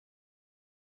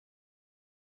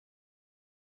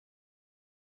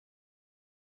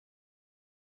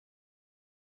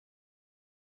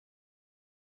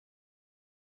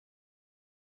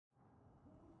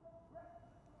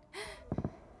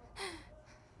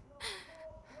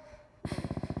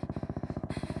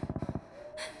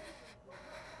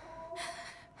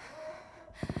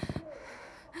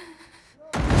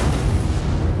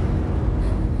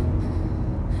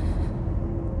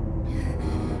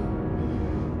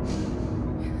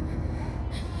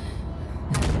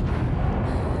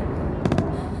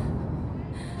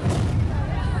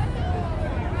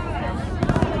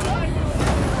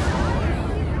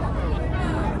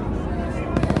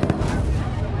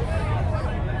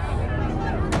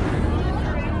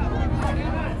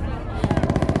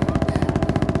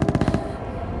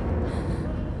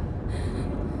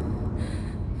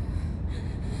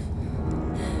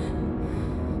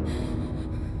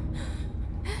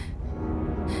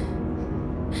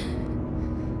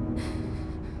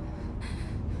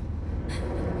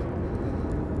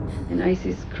when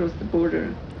ISIS crossed the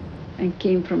border and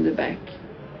came from the back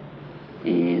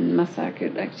and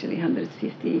massacred actually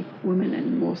 150 women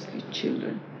and mostly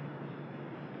children.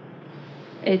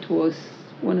 It was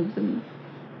one of the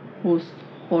most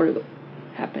horrible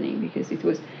happening because it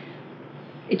was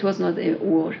not a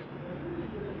war.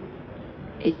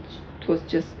 It was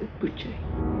just a butchery.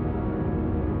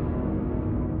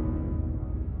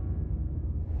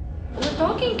 We're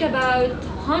talking about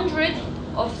hundreds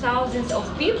of thousands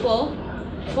of people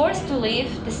forced to live,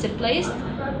 displaced,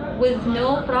 with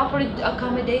no proper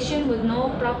accommodation, with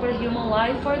no proper human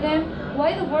life for them.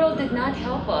 Why the world did not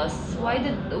help us? Why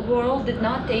the world did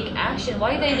not take action?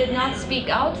 Why they did not speak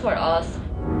out for us?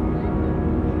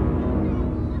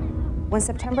 When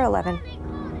September 11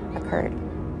 occurred,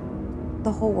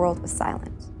 the whole world was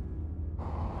silent.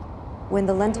 When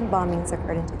the London bombings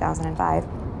occurred in 2005,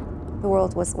 the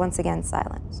world was once again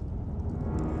silent.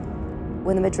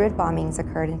 When the Madrid bombings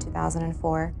occurred in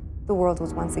 2004, the world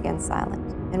was once again silent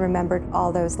and remembered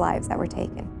all those lives that were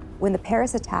taken. When the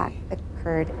Paris attack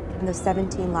occurred and those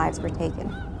 17 lives were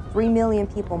taken, 3 million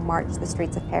people marched the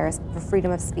streets of Paris for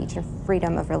freedom of speech and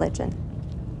freedom of religion.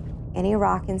 In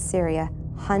Iraq and Syria,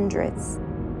 hundreds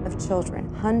of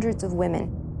children, hundreds of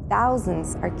women,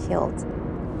 thousands are killed.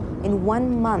 In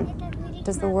 1 month,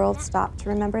 does the world stop to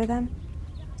remember them?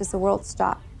 Does the world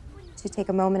stop to take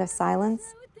a moment of silence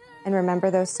and remember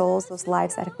those souls, those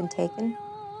lives that have been taken?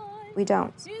 We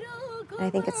don't. And I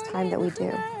think it's time that we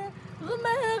do.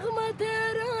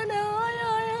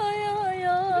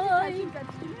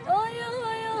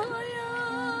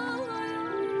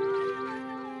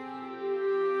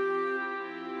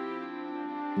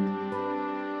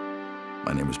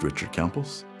 My name is Richard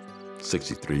Campos,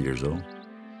 63 years old,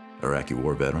 Iraqi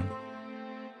war veteran,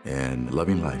 and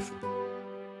loving life.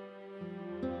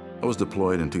 I was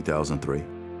deployed in 2003,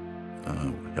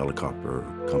 helicopter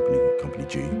company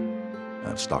G,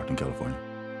 at Stockton, California.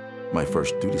 My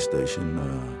first duty station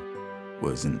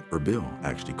was in Erbil,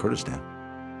 actually, Kurdistan.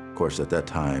 Of course, at that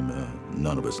time,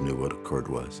 none of us knew what a Kurd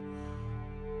was,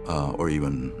 or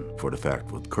even for the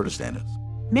fact what Kurdistan is.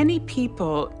 Many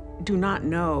people do not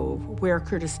know where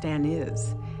Kurdistan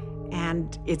is.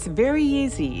 And it's very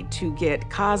easy to get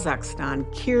Kazakhstan,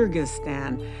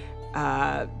 Kyrgyzstan,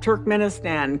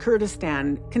 Turkmenistan,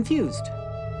 Kurdistan confused.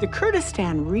 The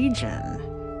Kurdistan region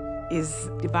is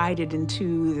divided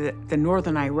into the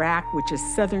northern Iraq, which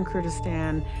is southern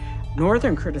Kurdistan,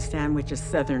 northern Kurdistan, which is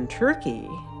southern Turkey,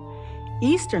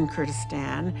 eastern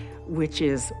Kurdistan, which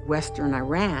is western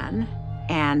Iran,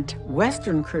 and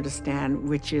western Kurdistan,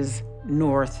 which is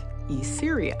northeast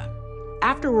Syria.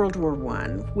 After World War I,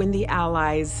 when the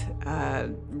Allies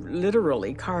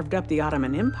literally carved up the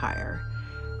Ottoman Empire,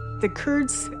 the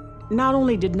Kurds not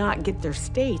only did not get their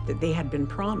state that they had been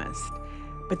promised,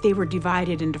 but they were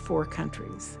divided into 4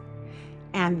 countries.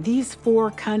 And these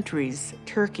 4 countries,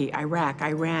 Turkey, Iraq,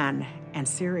 Iran, and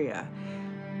Syria,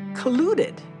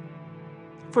 colluded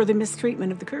for the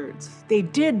mistreatment of the Kurds. They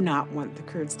did not want the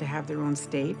Kurds to have their own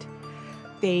state.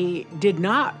 They did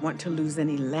not want to lose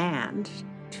any land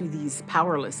to these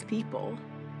powerless people.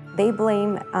 They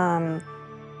blame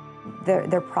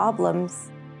their problems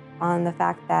on the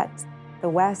fact that the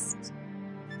West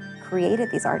created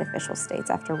these artificial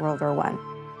states after World War I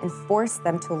and forced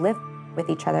them to live with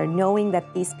each other, knowing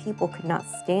that these people could not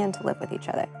stand to live with each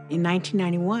other. In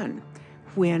 1991,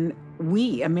 when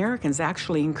we Americans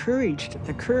actually encouraged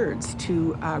the Kurds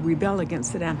to rebel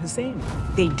against Saddam Hussein,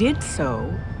 they did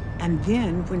so, and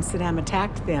then when Saddam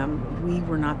attacked them, we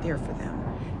were not there for them.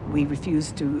 We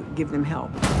refused to give them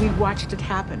help. We watched it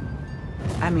happen.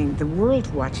 I mean, the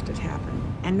world watched it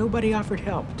happen, and nobody offered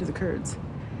help to the Kurds.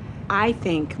 I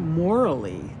think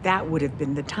morally, that would have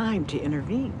been the time to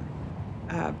intervene.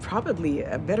 Probably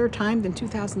a better time than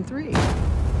 2003.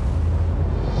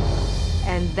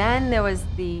 And then there was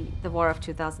the war of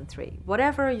 2003.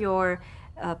 Whatever your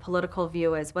political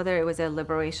view is, whether it was a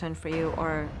liberation for you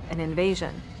or an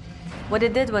invasion, what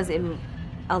it did was it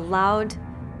allowed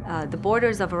the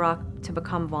borders of Iraq to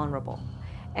become vulnerable.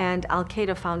 And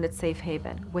Al-Qaeda found its safe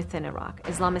haven within Iraq.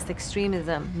 Islamist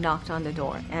extremism knocked on the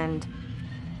door, and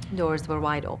doors were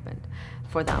wide open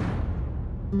for them.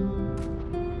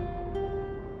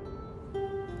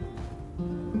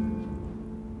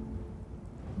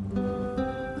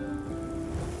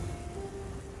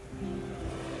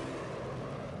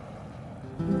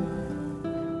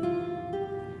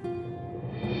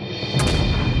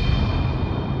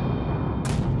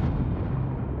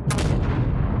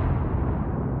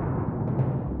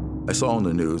 I saw on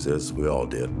the news, as we all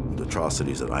did, the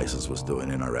atrocities that ISIS was doing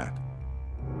in Iraq.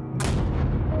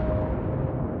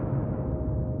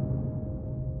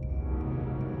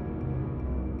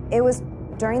 It was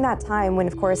during that time when,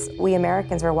 of course, we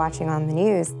Americans were watching on the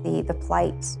news the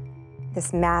plight,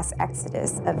 this mass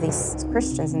exodus of these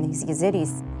Christians and these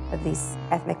Yazidis, of these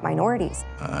ethnic minorities.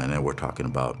 And then we're talking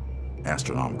about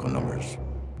astronomical numbers.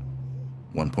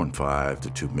 1.5 to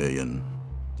 2 million,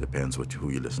 depends who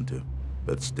you listen to.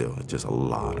 But still, it's just a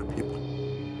lot of people.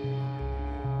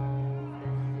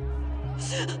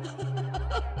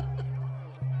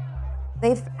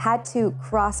 They've had to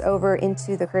cross over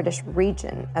into the Kurdish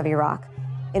region of Iraq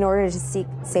in order to seek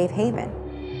safe haven.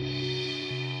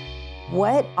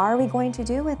 What are we going to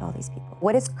do with all these people?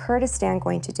 What is Kurdistan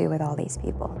going to do with all these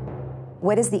people?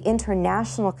 What is the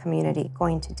international community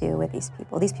going to do with these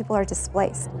people? These people are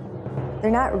displaced. They're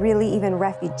not really even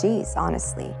refugees,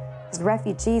 honestly, because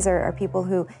refugees are people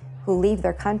who leave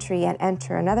their country and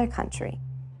enter another country.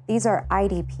 These are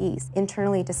IDPs,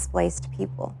 internally displaced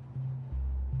people.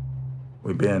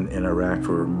 We've been in Iraq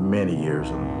for many years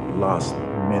and lost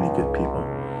many good people.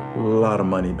 A lot of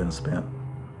money been spent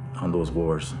on those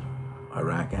wars,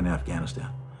 Iraq and Afghanistan.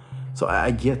 So I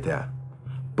get that.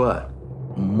 But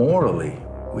morally,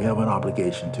 we have an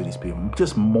obligation to these people,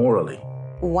 just morally.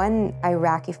 One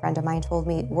Iraqi friend of mine told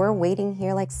me, we're waiting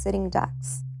here like sitting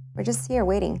ducks. We're just here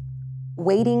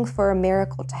waiting for a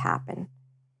miracle to happen.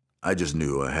 I just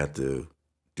knew I had to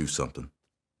do something,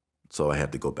 so I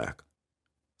had to go back.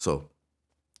 So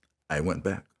I went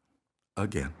back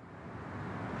again.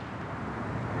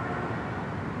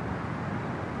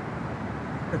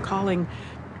 They're calling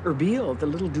Erbil the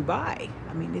little Dubai.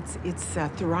 I mean, it's a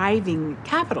thriving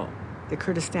capital. The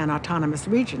Kurdistan Autonomous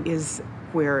Region is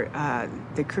where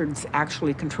the Kurds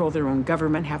actually control their own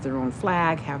government, have their own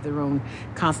flag, have their own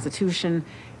constitution.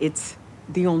 It's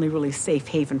the only really safe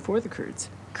haven for the Kurds.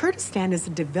 Kurdistan is a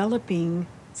developing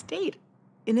state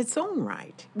in its own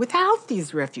right. Without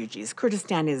these refugees,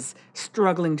 Kurdistan is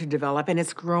struggling to develop, and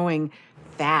it's growing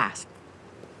fast.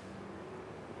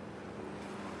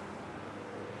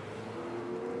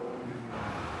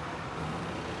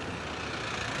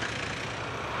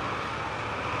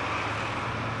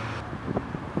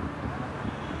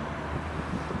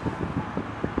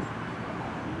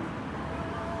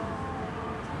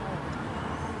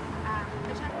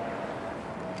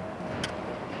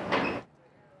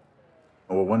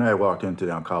 Well, when I walked into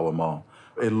the Ankawa Mall,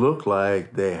 it looked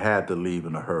like they had to leave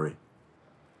in a hurry.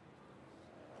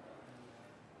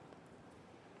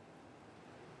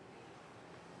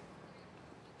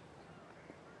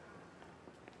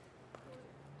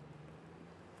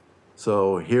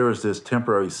 So here is this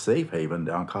temporary safe haven,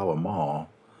 the Ankawa Mall,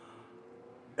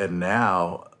 and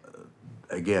now,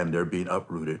 again, they're being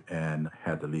uprooted and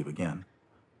had to leave again.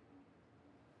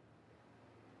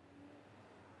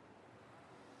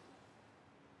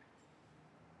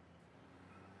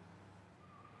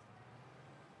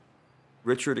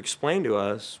 Richard explained to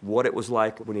us what it was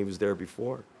like when he was there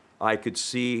before. I could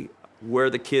see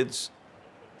where the kids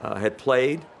had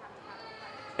played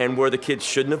and where the kids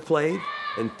shouldn't have played,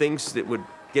 and things that would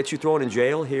get you thrown in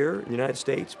jail here in the United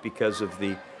States because of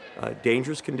the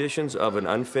dangerous conditions of an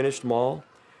unfinished mall,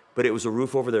 but it was a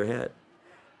roof over their head.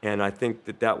 And I think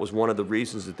that that was one of the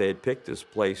reasons that they had picked this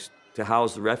place to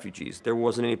house the refugees. There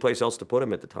wasn't any place else to put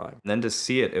them at the time. And then to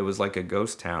see it, it was like a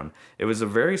ghost town. It was a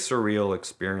very surreal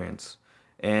experience.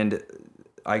 And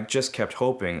I just kept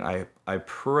hoping, I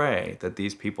pray that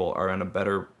these people are in a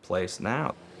better place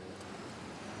now.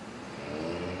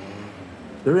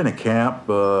 They're in a camp,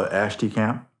 Ashti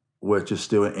camp, which is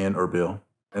still in Erbil.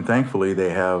 And thankfully,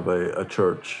 they have a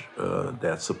church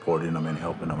that's supporting them and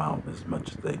helping them out as much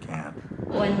as they can.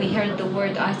 When we heard the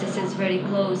word ISIS is very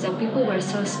close, people were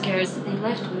so scared. They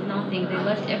left with nothing. They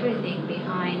left everything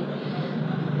behind.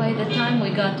 By the time we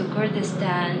got to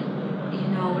Kurdistan,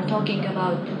 we're talking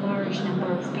about a large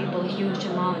number of people, huge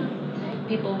amount.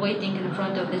 People waiting in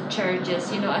front of the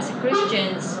churches. As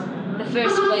Christians, the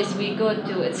first place we go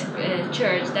to is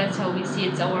church. That's how we see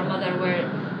it. Our mother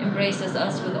embraces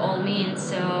us with all means.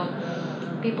 So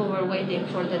people were waiting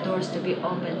for the doors to be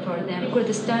opened for them.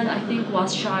 Kurdistan, I think,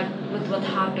 was shocked with what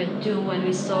happened too when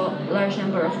we saw a large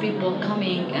number of people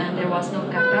coming and there was no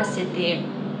capacity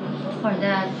for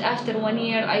that. After 1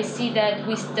 year, I see that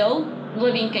we still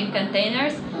living in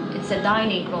containers. It's a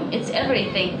dining room. It's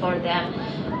everything for them.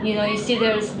 You see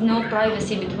there's no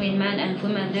privacy between men and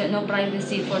women. There's no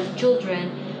privacy for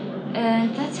children.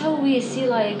 And that's how we see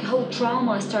how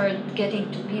trauma started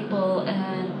getting to people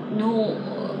and no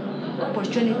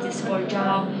opportunities for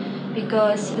job,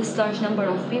 because this large number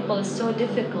of people is so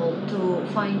difficult to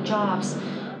find jobs.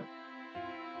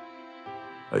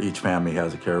 Each family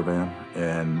has a caravan,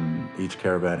 and each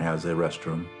caravan has a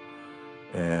restroom.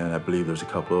 and I believe there's a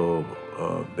couple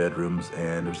of bedrooms,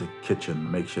 and there's a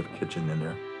kitchen, makeshift kitchen in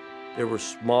there. There were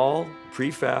small,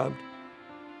 prefabbed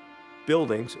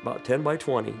buildings, about 10 by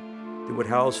 20, that would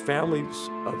house families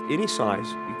of any size.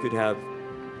 You could have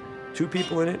 2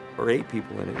 people in it or 8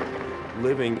 people in it,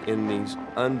 living in these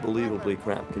unbelievably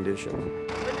cramped conditions.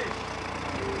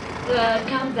 The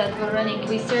camp that we're running,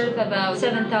 we serve about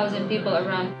 7,000 people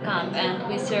around camp, and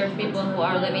we serve people who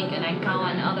are living in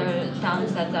Ankawa and other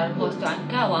towns that are close to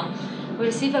Ankawa. We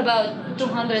receive about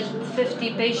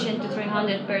 250 patients to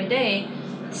 300 per day,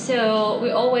 so we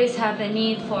always have a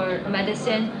need for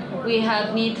medicine, we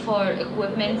have need for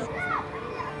equipment.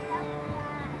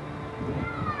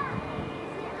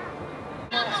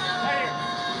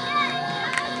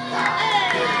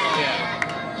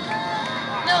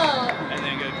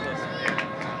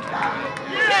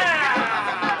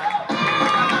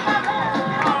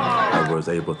 I was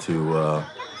able to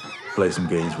play some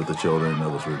games with the children.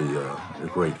 That was really a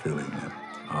great feeling, and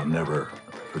I'll never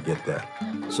forget that.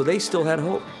 So they still had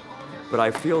hope, but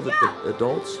I feel that the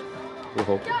adults were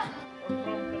hopeless.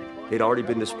 They'd already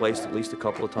been displaced at least a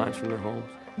couple of times from their homes.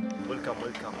 Welcome.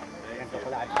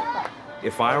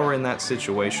 If I were in that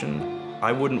situation,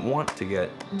 I wouldn't want to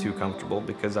get too comfortable,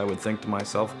 because I would think to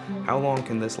myself, how long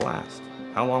can this last?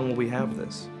 How long will we have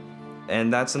this?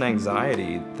 And that's an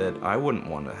anxiety that I wouldn't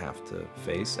want to have to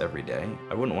face every day.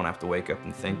 I wouldn't want to have to wake up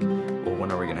and think, well,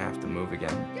 when are we going to have to move again?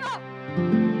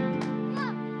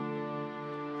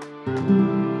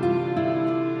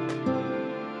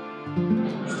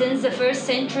 Since the 1st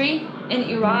century in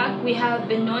Iraq, we have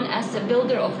been known as the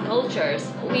builder of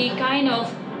cultures. We kind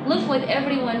of live with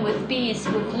everyone with peace.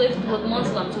 We've lived with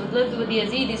Muslims, we've lived with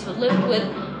Yazidis, we've lived with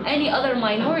any other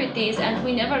minorities, and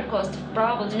we never caused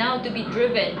problems. Now to be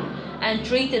driven and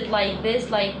treated like this,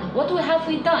 like, what have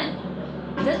we done?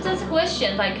 That's a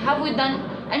question, like, have we done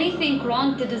anything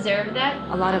wrong to deserve that?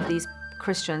 A lot of these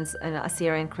Christians and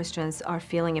Assyrian Christians are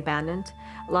feeling abandoned.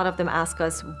 A lot of them ask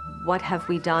us, what have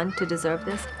we done to deserve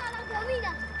this?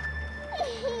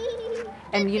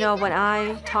 And you know, when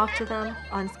I talk to them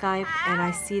on Skype and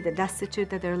I see the destitute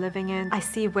that they're living in, I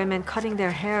see women cutting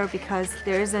their hair because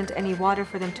there isn't any water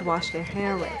for them to wash their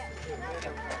hair with.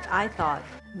 I thought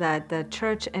that the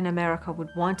church in America would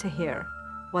want to hear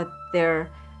what their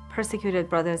persecuted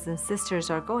brothers and sisters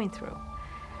are going through.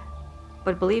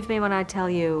 But believe me when I tell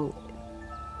you,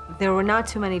 there were not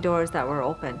too many doors that were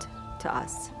opened to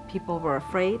us. People were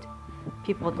afraid,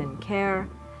 people didn't care,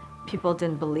 people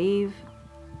didn't believe.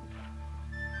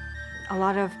 A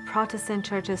lot of Protestant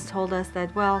churches told us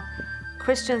that, well,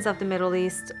 Christians of the Middle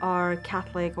East are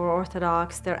Catholic or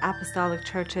Orthodox, they're apostolic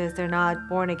churches, they're not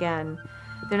born again,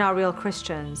 they're not real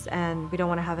Christians, and we don't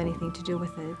want to have anything to do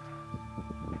with it.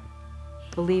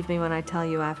 Believe me when I tell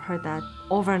you, I've heard that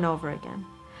over and over again.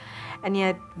 And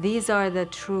yet, these are the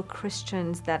true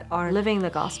Christians that are living the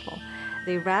gospel.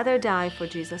 They rather die for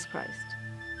Jesus Christ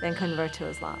than convert to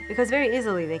Islam. Because very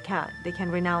easily they can. They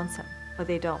can renounce him, but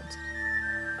they don't.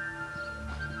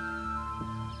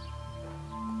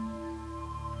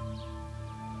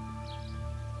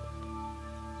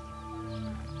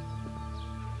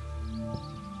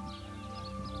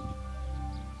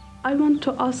 I want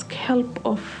to ask help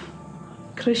of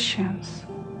Christians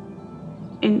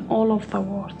in all of the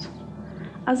world.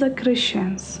 As a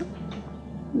Christians,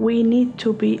 we need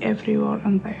to be everywhere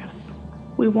on the earth.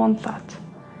 We want that.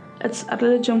 It's a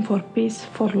religion for peace,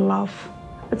 for love.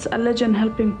 It's a religion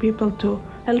helping people to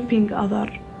helping others,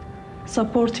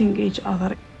 supporting each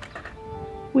other.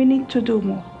 We need to do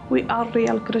more. We are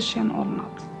real Christian or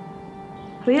not.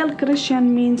 Real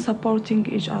Christian means supporting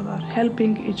each other,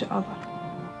 helping each other.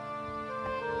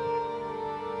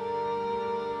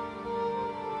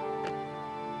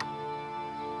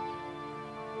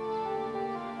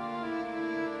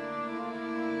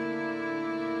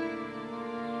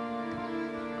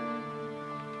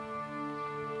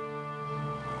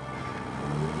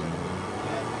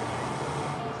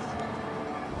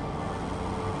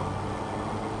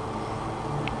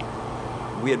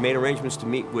 We had made arrangements to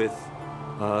meet with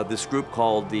this group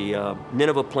called the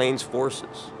Nineveh Plains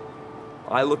Forces.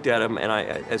 I looked at them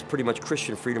as pretty much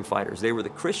Christian freedom fighters. They were the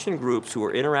Christian groups who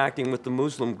were interacting with the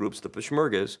Muslim groups, the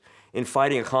Peshmergas, in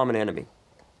fighting a common enemy.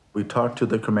 We talked to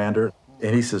the commander,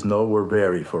 and he says, no, we're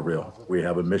very for real. We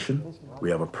have a mission, we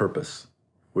have a purpose.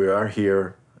 We are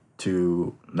here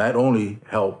to not only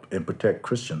help and protect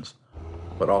Christians,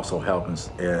 but also help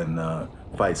and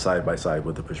fight side by side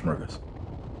with the Peshmergas.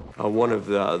 One of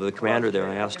the commander there,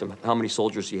 I asked him how many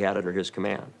soldiers he had under his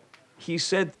command. He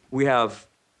said, we have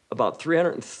about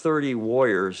 330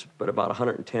 warriors, but about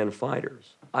 110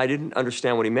 fighters. I didn't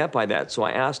understand what he meant by that, so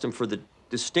I asked him for the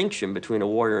distinction between a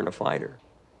warrior and a fighter.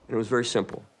 And it was very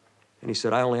simple. And he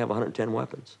said, I only have 110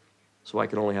 weapons, so I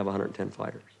can only have 110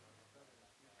 fighters.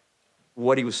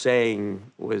 What he was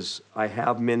saying was, I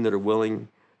have men that are willing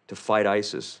to fight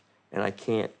ISIS, and I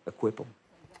can't equip them.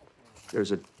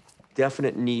 There's a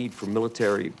definite need for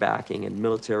military backing and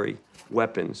military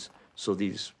weapons so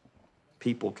these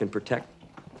people can protect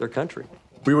their country.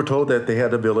 We were told that they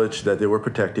had a village that they were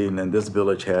protecting, and this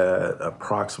village had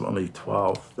approximately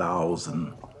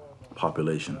 12,000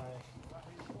 population,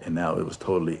 and now it was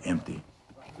totally empty.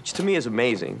 Which to me is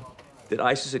amazing that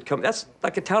ISIS had come, that's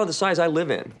like a town of the size I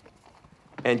live in,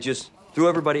 and just threw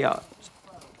everybody out.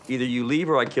 Either you leave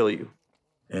or I kill you.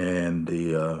 And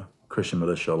the Christian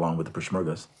militia, along with the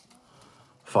Peshmergas,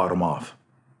 fought them off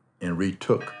and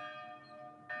retook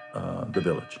the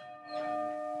village.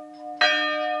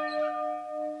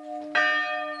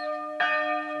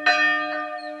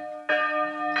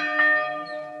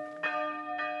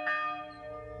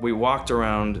 We walked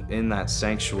around in that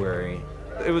sanctuary.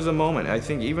 It was a moment, I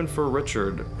think, even for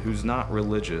Richard, who's not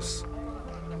religious,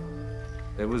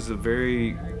 it was a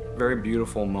very, very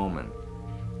beautiful moment.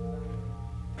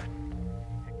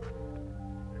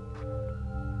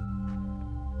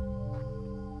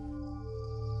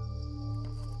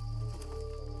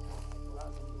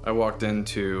 I walked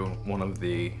into one of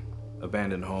the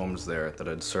abandoned homes there that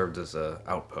had served as an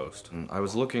outpost, and I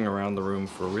was looking around the room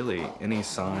for really any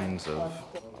signs of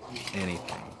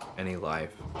anything, any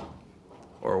life,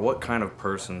 or what kind of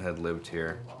person had lived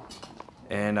here.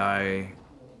 And I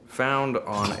found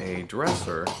on a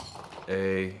dresser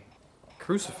a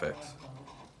crucifix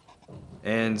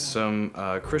and some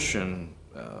Christian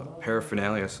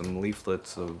paraphernalia, some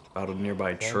leaflets about a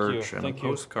nearby church and a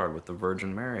postcard with the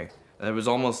Virgin Mary. And it was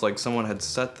almost like someone had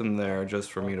set them there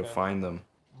just for me to find them.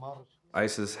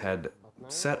 ISIS had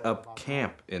set up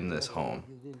camp in this home.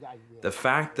 The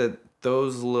fact that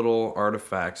those little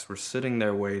artifacts were sitting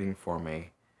there waiting for me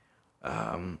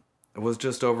was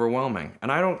just overwhelming.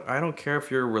 And I don't care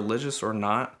if you're religious or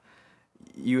not.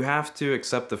 You have to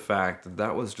accept the fact that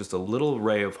that was just a little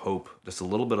ray of hope, just a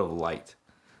little bit of light,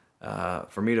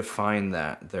 for me to find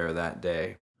that there that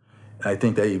day. I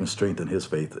think that even strengthened his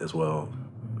faith as well,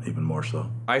 even more so.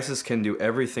 ISIS can do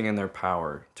everything in their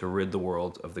power to rid the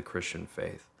world of the Christian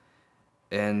faith,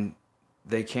 and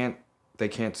they can't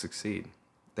succeed.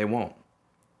 They won't.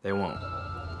 They won't.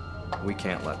 We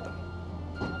can't let them.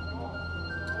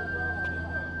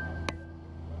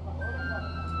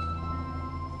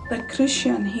 The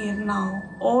Christian here now,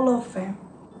 all of them,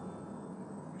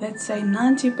 let's say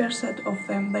 90% of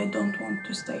them, they don't want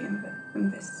to stay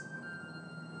in this.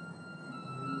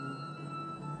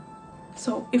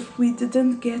 So if we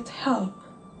didn't get help,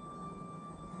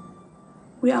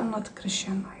 we are not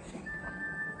Christian, I think.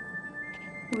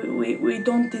 We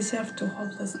don't deserve to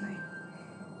hold this name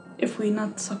if we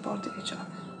not support each other.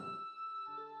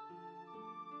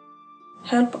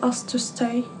 Help us to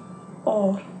stay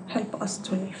or help us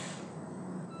to leave.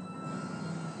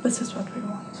 This is what we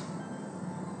want.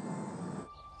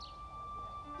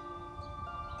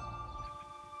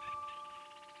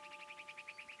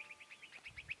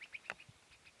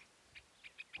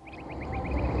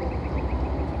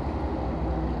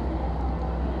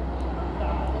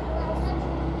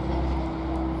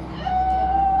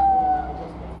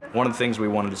 One of the things we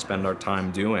wanted to spend our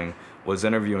time doing was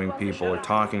interviewing people or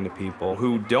talking to people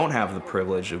who don't have the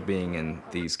privilege of being in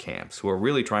these camps, who are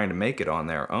really trying to make it on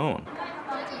their own.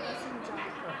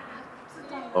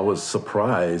 I was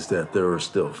surprised that there were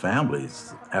still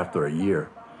families after a year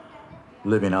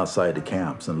living outside the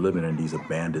camps and living in these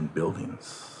abandoned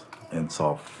buildings, and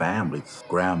saw families,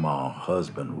 grandma,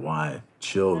 husband, wife,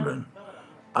 children.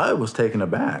 I was taken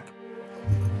aback.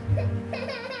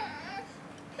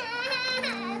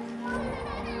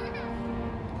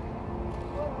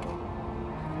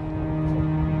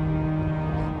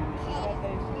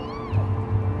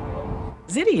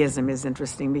 Yazidism is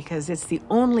interesting because it's the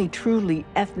only truly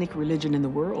ethnic religion in the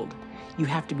world. You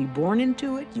have to be born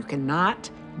into it. You cannot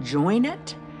join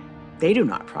it. They do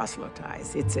not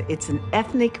proselytize. It's an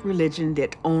ethnic religion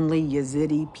that only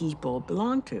Yazidi people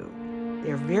belong to.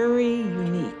 They're very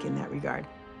unique in that regard.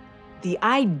 The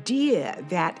idea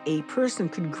that a person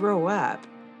could grow up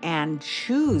and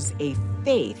choose a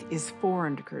faith is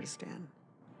foreign to Kurdistan.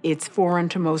 It's foreign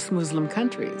to most Muslim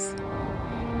countries.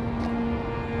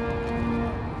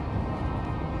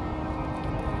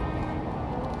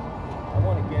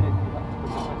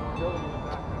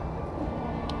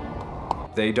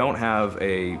 They don't have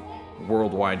a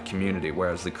worldwide community,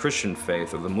 whereas the Christian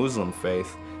faith or the Muslim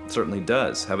faith certainly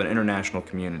does have an international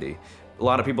community. A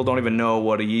lot of people don't even know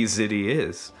what a Yazidi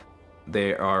is.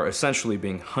 They are essentially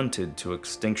being hunted to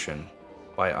extinction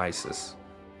by ISIS.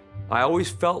 I always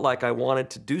felt like I wanted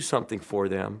to do something for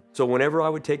them. So whenever I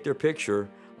would take their picture,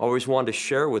 I always wanted to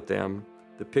share with them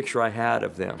the picture I had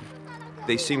of them.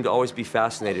 They seemed to always be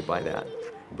fascinated by that.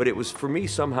 But it was for me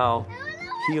somehow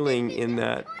healing in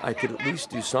that I could at least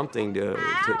do something to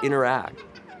interact.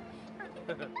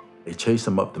 They chased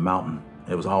them up the mountain.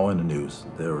 It was all in the news.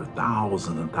 There were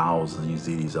thousands and thousands of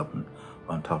Yazidis up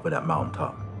on top of that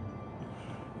mountaintop.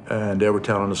 And they were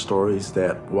telling the stories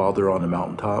that while they're on the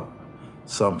mountaintop,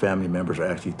 some family members are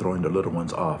actually throwing their little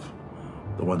ones off.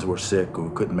 The ones who were sick or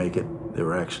couldn't make it, they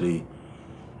were actually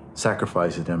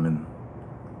sacrificing them and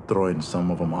throwing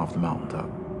some of them off the mountaintop.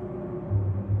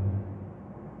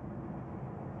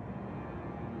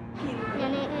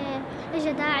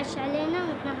 اجى داعش علينا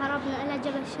ونحن هربنا إلى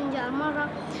جبل شنجار.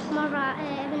 مرة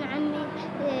ابن عمي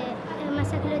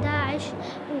مسك له داعش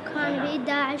وكان بإيد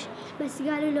داعش، بس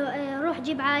قالوا له روح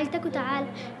جيب عائلتك وتعال،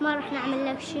 ما راح نعمل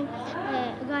لك شيء.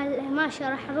 قال ماشي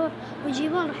راح اروح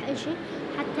وجيبون راح اجي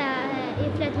حتى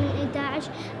يفلت من ايد داعش.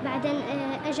 بعدين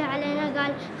اجى علينا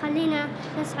قال خلينا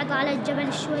نصعد على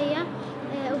الجبل شوية،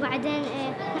 وبعدين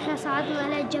نحن صعدنا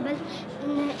على الجبل.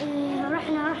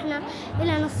 رحنا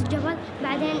إلى نص الجبل.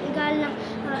 بعدين قالنا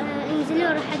انزلوا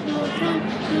راح تموتون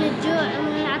من الجوع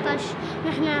ومن العطش.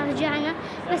 نحن رجعنا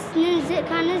بس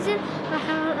كان ننزل راح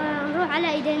نروح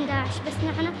على ايدين داعش، بس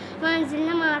نحن ما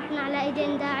نزلنا، ما رحنا على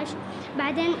ايدين داعش.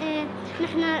 بعدين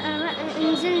نحن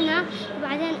نزلنا،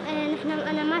 وبعدين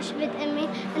انا ما شفت امي،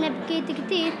 انا بكيت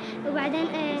كثير. وبعدين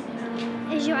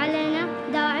اجوا علينا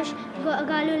داعش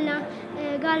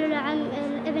قالوا لعم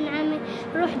ابن عمي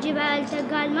روح جيب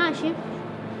عائلتك. قال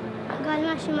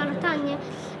ماشي مرة ثانية.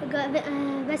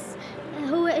 بس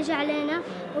هو اجى علينا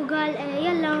وقال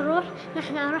يلا نروح.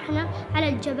 نحن رحنا على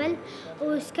الجبل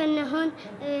وسكننا هون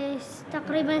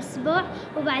تقريبا اسبوع.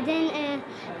 وبعدين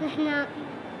نحن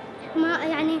ما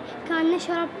يعني كان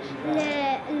نشرب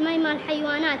المي مال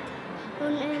الحيوانات،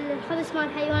 والخبز مال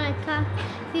الحيوانات كان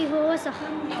فيه وسخ.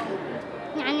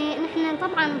 يعني نحن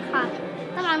طبعا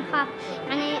نخاف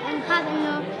يعني نخاف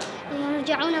انه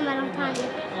يرجعونا مرة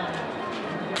ثانية.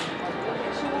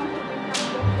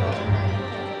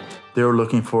 They were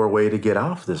looking for a way to get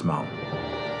off this mountain.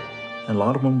 And a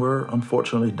lot of them were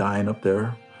unfortunately dying up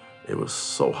there. It was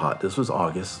so hot. This was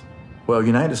August. Well,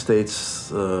 United States,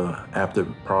 after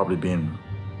probably being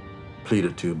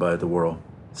pleaded to by the world,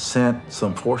 sent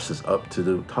some forces up to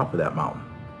the top of that mountain.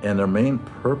 And their main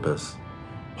purpose,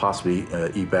 possibly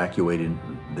evacuating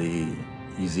the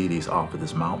Yazidis off of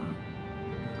this mountain.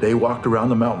 They walked around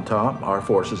the mountaintop, our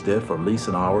forces did, for at least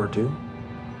an hour or two.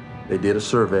 They did a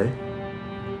survey,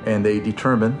 and they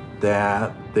determined that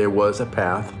there was a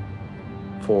path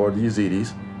for the Yazidis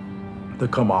to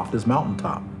come off this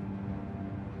mountaintop.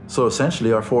 So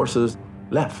essentially our forces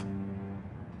left.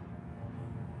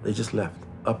 They just left,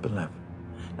 up and left.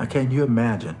 Now can you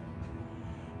imagine,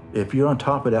 if you're on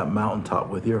top of that mountaintop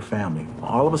with your family,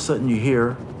 all of a sudden you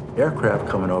hear aircraft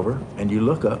coming over and you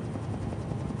look up,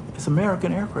 it's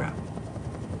American aircraft.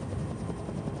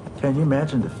 Can you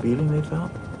imagine the feeling they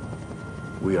felt?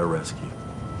 We are rescued.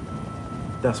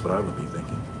 That's what I would be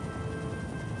thinking.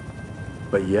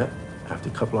 But yet, after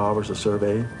a couple of hours of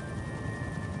surveying,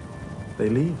 they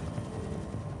leave.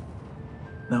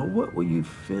 Now, what will you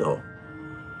feel?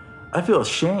 I feel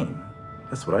ashamed.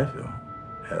 That's what I feel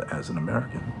as an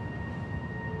American.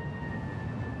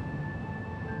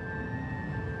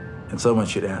 And someone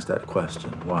should ask that question,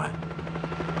 why?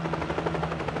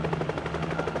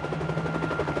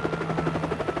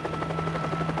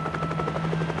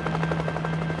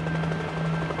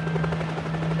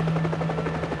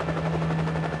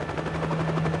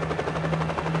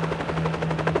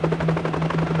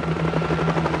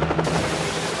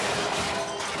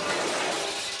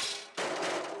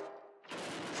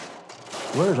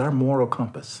 Where's our moral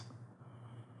compass?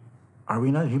 Are we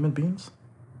not human beings?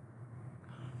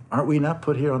 Aren't we not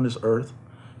put here on this earth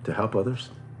to help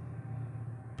others?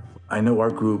 I know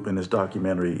our group in this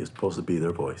documentary is supposed to be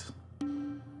their voice.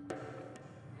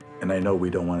 And I know we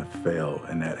don't want to fail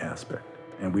in that aspect,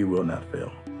 and we will not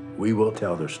fail. We will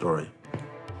tell their story.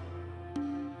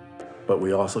 But we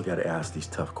also got to ask these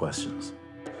tough questions.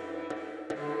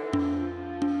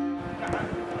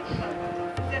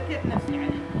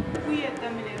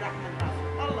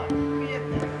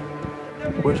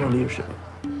 Where's our leadership?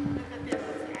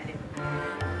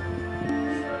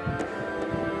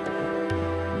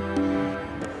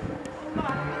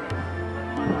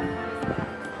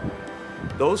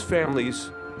 Those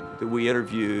families that we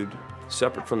interviewed,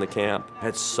 separate from the camp,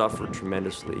 had suffered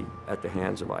tremendously at the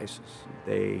hands of ISIS.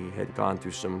 They had gone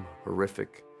through some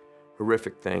horrific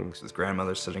horrific things. His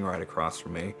grandmother's sitting right across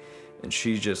from me, and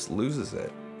she just loses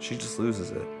it. She just loses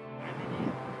it.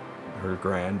 Her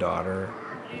granddaughter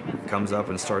comes up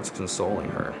and starts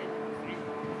consoling her.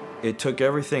 It took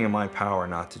everything in my power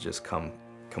not to just come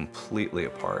completely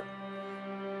apart.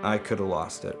 I could have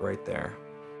lost it right there.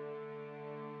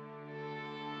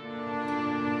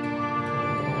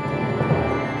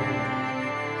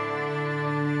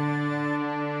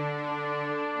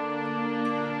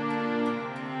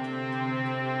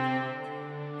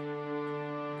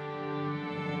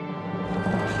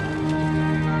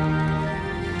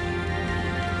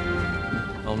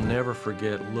 I'll never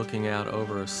forget looking out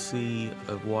over a sea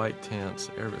of white tents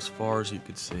as far as you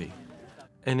could see.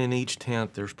 And in each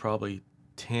tent, there's probably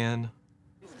 10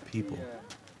 people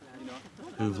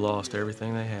who've lost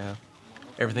everything they have.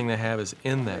 Everything they have is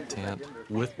in that tent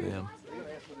with them.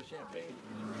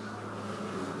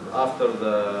 After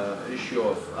the issue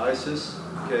of ISIS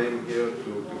came here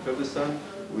to Kurdistan,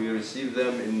 we received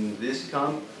them in this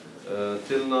camp.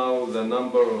 Till now, the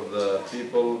number of the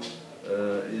people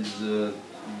is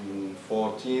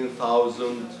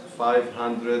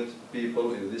 14,500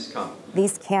 people in this camp.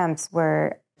 These camps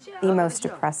were the most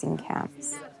depressing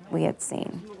camps we had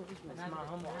seen.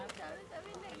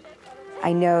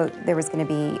 I know there was going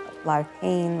to be a lot of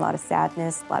pain, a lot of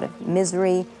sadness, a lot of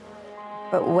misery,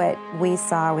 but what we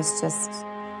saw was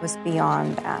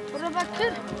beyond that.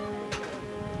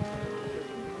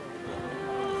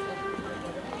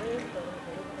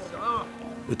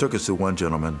 They took us to one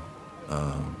gentleman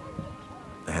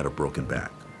that had a broken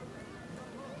back.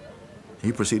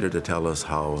 He proceeded to tell us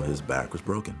how his back was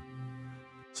broken.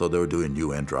 So they were doing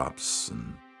UN drops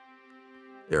and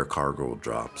air cargo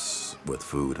drops with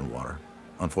food and water.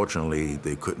 Unfortunately,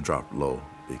 they couldn't drop low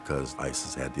because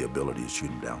ISIS had the ability to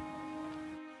shoot them down.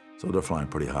 So they're flying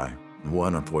pretty high.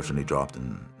 One unfortunately dropped and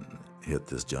hit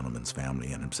this gentleman's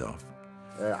family and himself.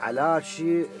 علاج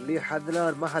شيء لحد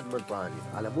الآن ما حد منطاني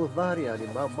على مو الظهر يعني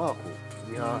ماكو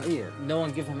نهائيا. No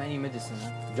one give him any medicine.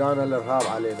 جانا الإرهاب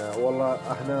علينا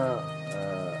والله احنا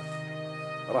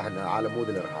رحنا على مود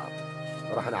الإرهاب.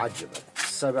 رحنا على الجبل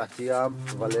 7 أيام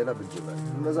ظلينا بالجبل.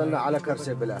 نزلنا على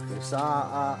كرسي بالأخير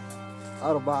الساعة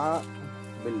 4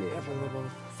 بالليل.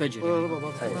 فجر.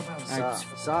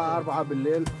 الساعة 4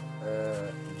 بالليل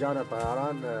جانا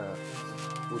طيران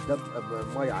ودب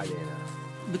مي علينا.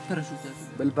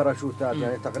 بالباراشوتات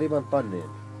يعني تقريبا طنين.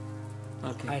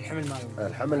 اوكي. هاي الحمل ماله.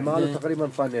 الحمل ماله تقريبا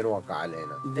طنين وقع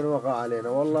علينا.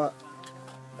 والله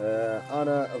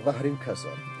انا ظهري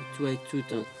انكسر. It weighed 2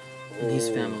 tons. His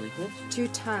family. 2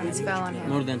 tons fell on him.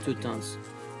 More than 2 tons.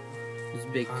 It's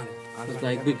big. It's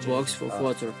like big box of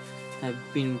water. Have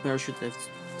been parachute have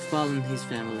fallen his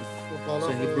family. So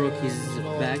he broke his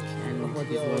back and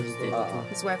his wife is dead.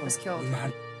 His wife was killed.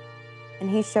 And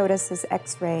he showed us his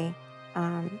X-ray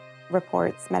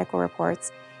reports, medical reports.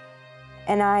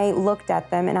 And I looked at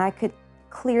them and I could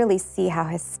clearly see how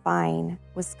his spine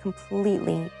was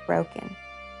completely broken.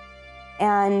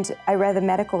 And I read the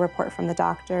medical report from the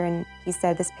doctor and he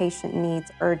said this patient needs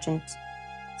urgent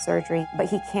surgery, but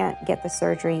he can't get the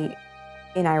surgery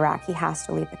in Iraq. He has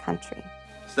to leave the country.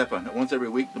 Stefan, once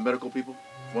every week, the medical people?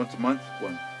 Once a month?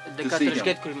 One. الدكاترة ايش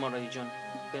قد كل مرة يجون؟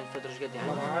 بين فترة ايش قد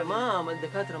يعني؟ ما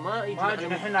الدكاترة ما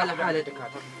يجون على حالة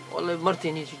الدكاترة. والله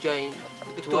مرتين هيك جايين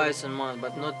twice a month,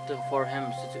 but not for him,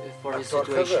 for his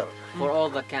situation, for all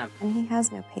the camp. And he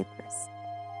has no papers.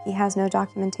 He has no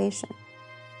documentation.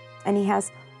 And he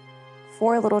has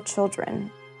 4 little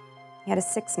children. He had a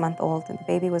 6-month-old, and the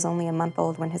baby was only a month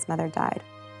old when his mother died.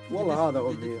 والله هذا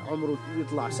ابني عمره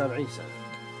يطلع 70 سنة.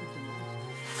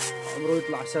 عمره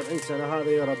يطلع 70 سنة هذا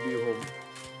يربيهم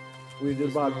ويدير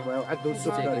بالهم عنده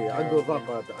سكري عنده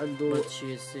ضغط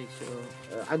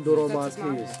عنده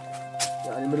روماتيزم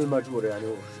يعني من المجبور يعني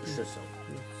شو اسمه.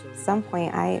 At some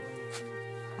point I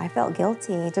felt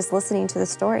guilty just listening to the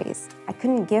stories. I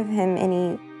couldn't give him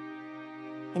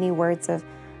any words of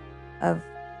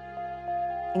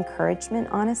encouragement,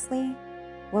 honestly.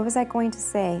 What was I going to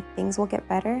say? Things will get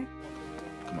better?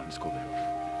 Come on, let's go there.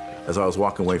 As I was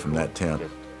walking away from that tent,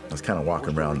 I was kind of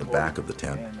walking around the back of the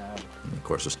tent. And of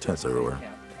course, there's tents everywhere.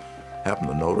 Happened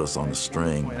to notice on the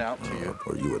string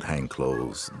where you would hang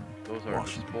clothes and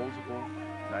wash them.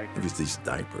 It was these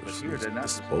diapers, these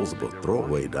disposable,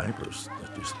 throwaway diapers that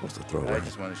you're supposed to throw away. I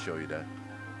just want to show you that.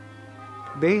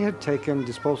 They had taken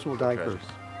disposable diapers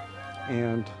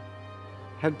and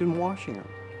had been washing them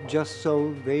just so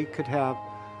they could have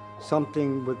something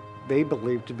what they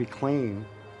believed to be clean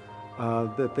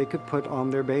that they could put on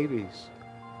their babies.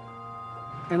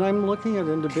 And I'm looking at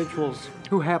individuals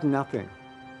who have nothing.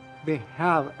 They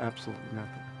have absolutely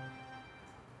nothing.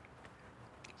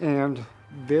 And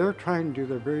they're trying to do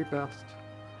their very best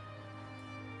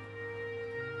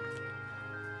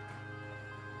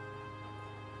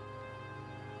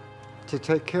to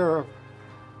take care of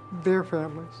their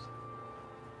families.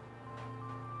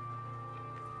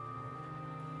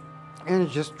 And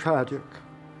it's just tragic.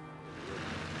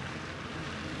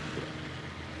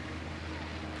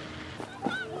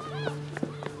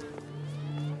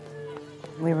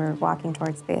 We were walking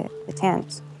towards the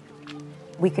tent.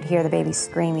 We could hear the baby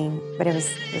screaming, but it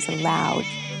was a loud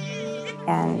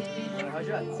and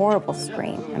horrible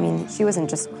scream. I mean, she wasn't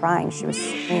just crying, she was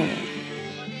screaming.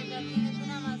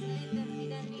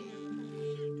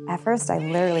 At first, I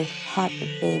literally thought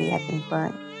the baby had been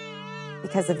burnt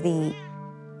because of the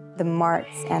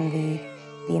marks and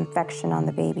the infection on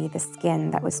the baby, the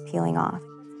skin that was peeling off.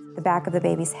 The back of the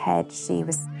baby's head,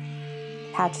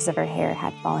 patches of her hair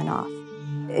had fallen off.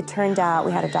 It turned out,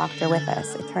 we had a doctor with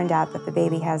us, it turned out that the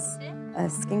baby has a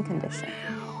skin condition.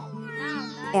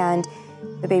 And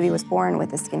the baby was born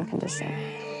with a skin condition.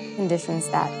 Conditions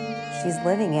that she's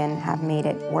living in have made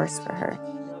it worse for her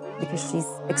because she's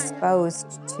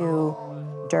exposed to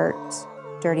dirt,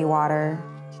 dirty water.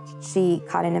 She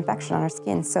caught an infection on her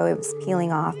skin, so it was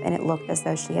peeling off and it looked as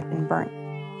though she had been burnt.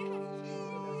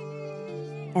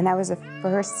 And that was the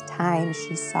first time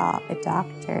she saw a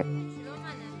doctor.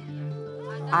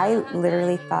 I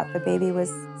literally thought the baby was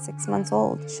 6 months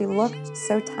old. She looked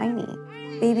so tiny.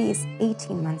 Baby is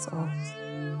 18 months old.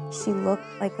 She looked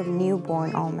like a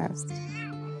newborn almost.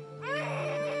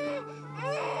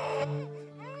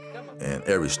 And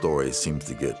every story seems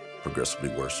to get progressively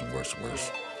worse and worse and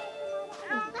worse.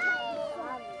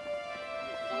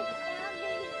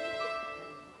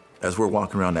 As we're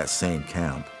walking around that same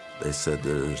camp, they said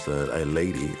there's a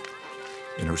lady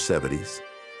in her 70s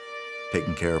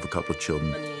taking care of a couple of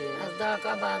children.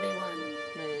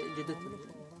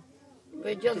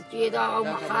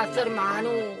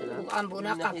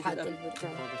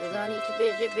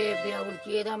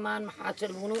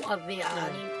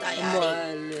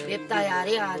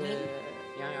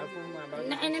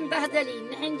 نحن مبهدلين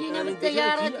نحن جينا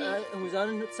بالتيارات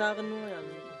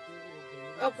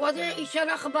أقوى إيشان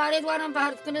أخبارات وأنا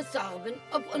مبهرت كنت صاغبن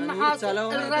المحاصر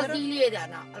الرزيلية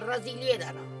دانا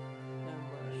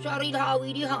شاري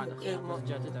الهاويري هم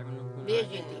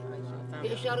بيجيتي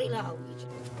بيشاري الهاويري.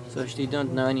 So she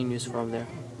don't know any news from there.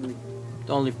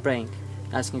 Only praying,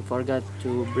 asking for God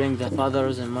to bring the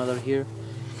fathers and mother here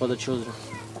for the children.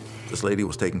 This lady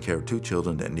was taking care of 2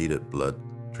 children that needed blood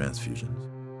transfusions.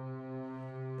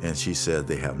 And she said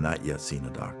they have not yet seen a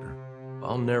doctor.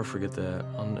 I'll never forget that.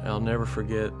 I'll never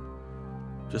forget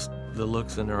just the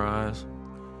looks in their eyes.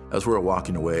 As we're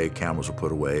walking away, cameras were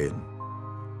put away, and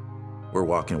we're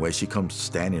walking away. She comes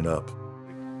standing up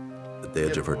at the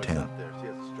edge of her tent,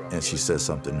 and she says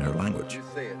something in her language.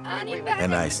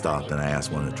 And I stopped and I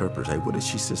asked one of the interpreters, hey, what did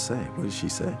she just say? What did she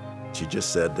say? She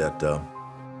just said that...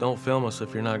 don't film us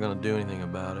if you're not going to do anything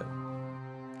about it.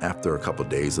 After a couple of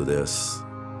days of this,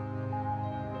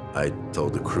 I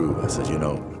told the crew, I said, you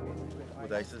know,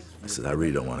 I said, I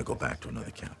really don't want to go back to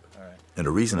another camp. And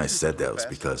the reason I said that was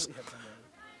because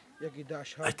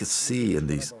I could see in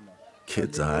these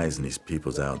kids' eyes and these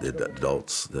people's eyes, the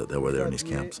adults that were there in these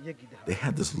camps, they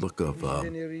had this look of,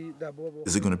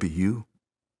 is it going to be you?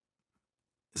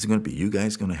 Is it going to be you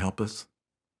guys going to help us?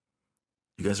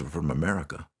 You guys are from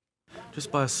America.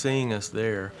 Just by seeing us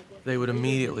there, they would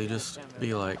immediately just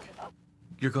be like,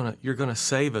 you're gonna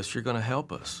save us, you're gonna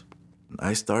help us.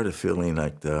 I started feeling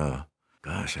like,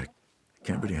 gosh, I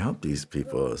can't really help these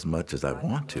people as much as I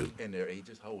want to. And their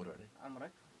ages, how old are they?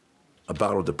 A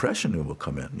bout of depression will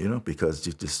come in, you know, because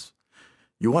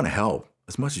you want to help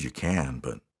as much as you can,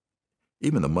 but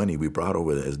even the money we brought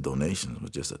over as donations was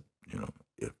just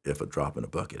if a drop in a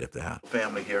bucket, if that.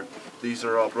 Family here. These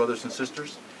are all brothers and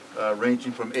sisters,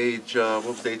 ranging from age, what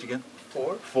was the age again?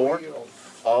 4. 4,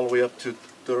 all the way up to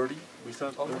 30. We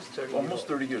said almost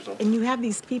 30 years old. And you have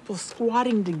these people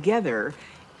squatting together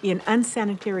in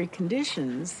unsanitary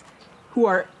conditions who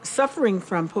are suffering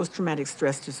from post-traumatic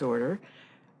stress disorder.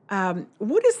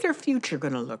 What is their future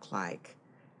going to look like?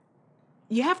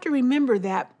 You have to remember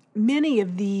that many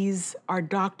of these are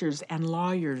doctors and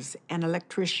lawyers and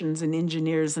electricians and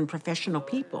engineers and professional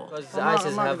people. Because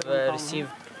ISIS have received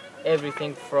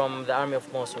everything from the army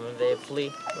of Mosul. When they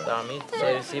flee the army,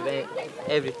 they receive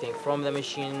everything from the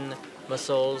machine,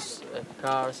 missiles,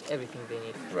 cars, everything they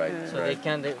need. Right. So they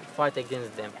can't fight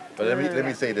against them. But let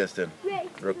me say this then,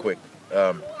 real quick.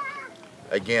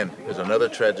 Again, there's another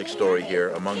tragic story here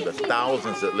among the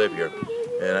thousands that live here.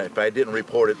 And if I didn't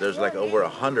report it, there's like over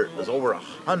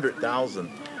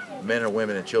 100,000 men and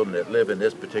women and children that live in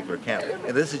this particular camp.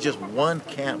 And this is just one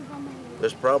camp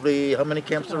There's probably, how many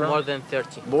camps around? More than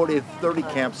 30. More than 30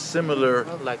 camps similar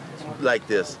like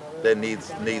this that needs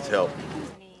help.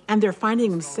 And they're finding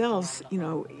themselves, you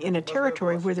know, in a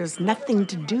territory where there's nothing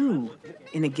to do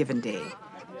in a given day.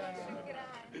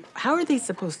 How are they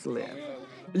supposed to live?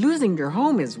 Losing your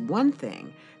home is one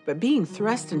thing, but being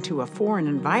thrust into a foreign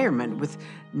environment with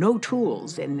no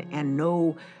tools and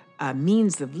no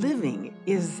means of living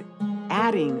is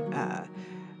adding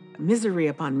misery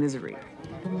upon misery.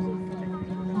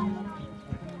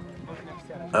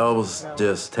 I was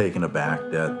just taken aback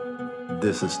that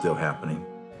this is still happening,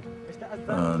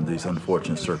 these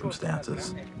unfortunate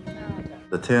circumstances.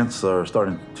 The tents are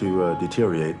starting to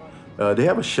deteriorate. They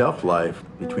have a shelf life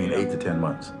between 8 to 10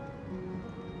 months.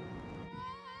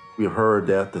 We've heard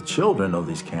that the children of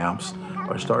these camps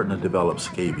are starting to develop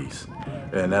scabies,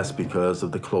 and that's because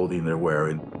of the clothing they're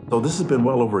wearing. So this has been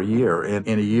well over a year, and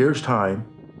in a year's time,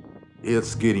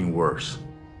 it's getting worse.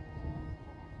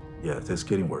 Yes, it's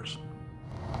getting worse.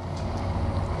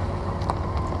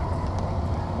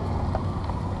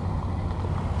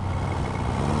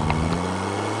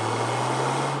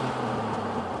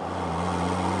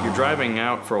 You're driving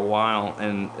out for a while,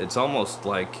 and it's almost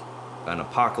like an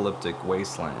apocalyptic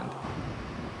wasteland.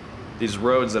 These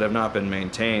roads that have not been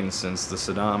maintained since the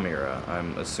Saddam era,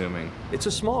 I'm assuming. It's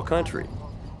a small country,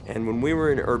 and when we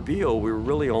were in Erbil, we were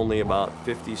really only about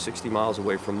 50, 60 miles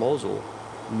away from Mosul,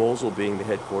 Mosul being the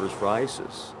headquarters for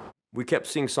ISIS. We kept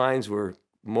seeing signs where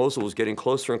Mosul was getting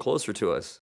closer and closer to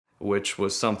us. Which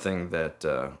was something that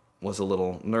was a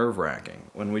little nerve-wracking,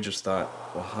 when we just thought,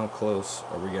 well, how close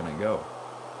are we gonna go?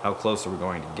 How close are we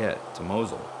going to get to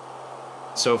Mosul?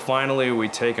 So finally, we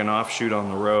take an offshoot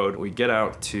on the road. We get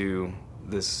out to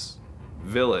this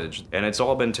village, and it's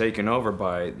all been taken over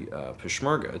by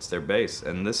Peshmerga. It's their base,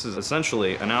 and this is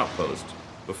essentially an outpost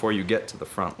before you get to the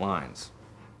front lines.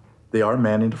 They are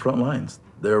manning the front lines.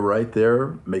 They're right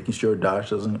there, making sure Daesh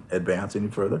doesn't advance any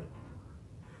further.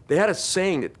 They had a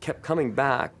saying that kept coming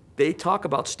back. They talk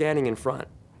about standing in front.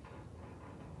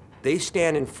 They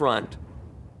stand in front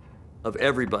of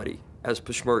everybody as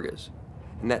Peshmergas.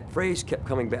 And that phrase kept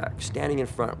coming back, standing in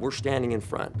front. We're standing in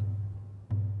front.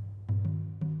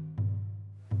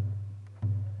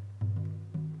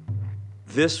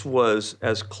 This was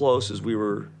as close as we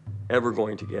were ever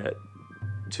going to get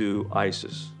to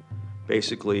ISIS.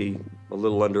 Basically, a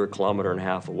little under 1.5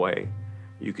 kilometers away.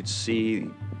 You could see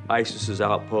ISIS's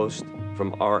outpost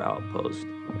from our outpost.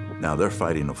 Now they're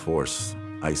fighting a force,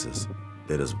 ISIS,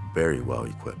 that is very well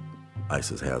equipped.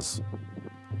 ISIS has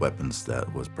weapons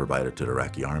that was provided to the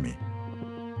Iraqi army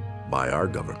by our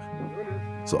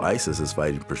government. So ISIS is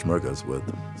fighting Peshmergas with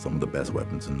some of the best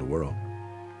weapons in the world.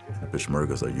 The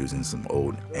Peshmergas are using some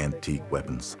old antique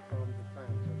weapons,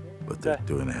 but they're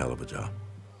doing a hell of a job.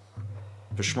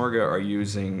 Peshmerga are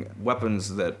using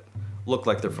weapons that look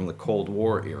like they're from the Cold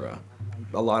War era.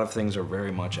 A lot of things are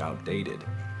very much outdated.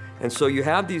 And so you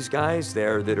have these guys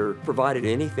there that are provided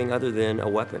anything other than a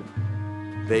weapon.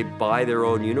 They buy their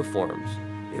own uniforms.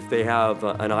 If they have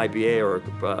an IBA or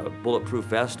a bulletproof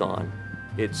vest on,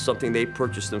 it's something they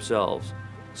purchase themselves.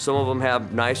 Some of them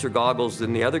have nicer goggles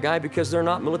than the other guy because they're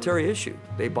not military issue.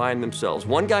 They buy them themselves.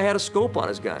 One guy had a scope on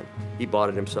his gun. He bought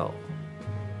it himself.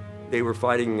 They were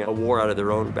fighting a war out of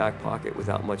their own back pocket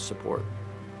without much support.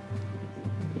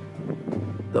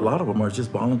 A lot of them are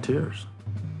just volunteers.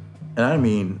 And I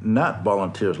mean, not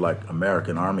volunteers like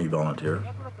American Army volunteers.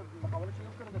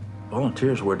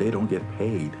 Volunteers where they don't get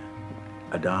paid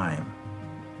a dime.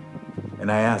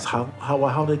 And I asked,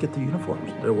 how they get the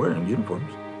uniforms? They're wearing uniforms.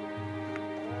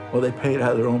 Well, they paid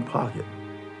out of their own pocket.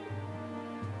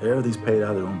 Everything's paid out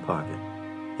of their own pocket.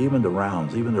 Even the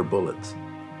rounds, even their bullets,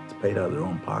 it's paid out of their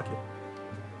own pocket.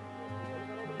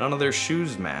 None of their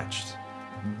shoes matched.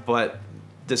 But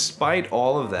despite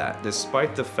all of that,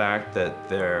 despite the fact that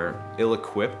they're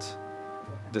ill-equipped,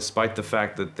 despite the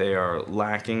fact that they are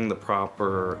lacking the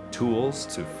proper tools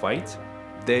to fight,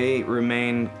 they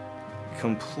remain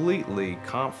completely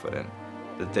confident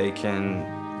that they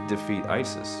can defeat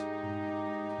ISIS.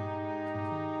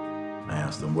 I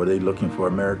asked them, were they looking for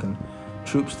American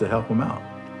troops to help them out?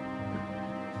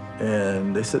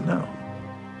 And they said no.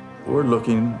 We're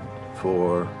looking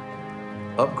for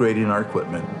upgrading our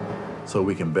equipment so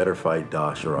we can better fight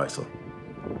Daesh or ISIL.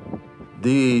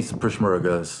 These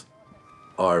Peshmergas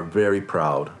are very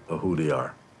proud of who they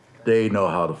are. They know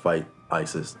how to fight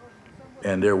ISIS,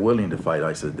 and they're willing to fight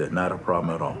ISIS. That's not a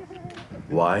problem at all.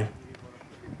 Why?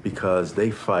 Because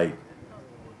they fight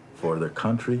for their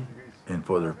country and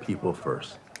for their people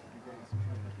first.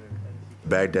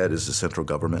 Baghdad is the central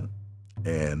government,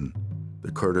 and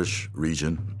the Kurdish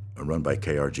region, run by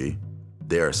KRG,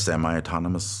 They're a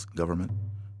semi-autonomous government,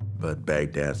 but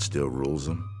Baghdad still rules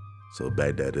them. So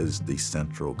Baghdad is the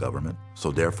central government.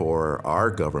 So therefore,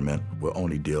 our government will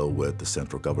only deal with the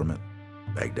central government,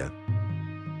 Baghdad.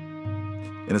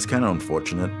 And it's kind of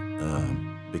unfortunate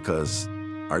because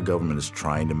our government is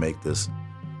trying to make this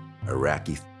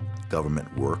Iraqi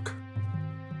government work.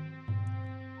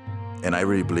 And I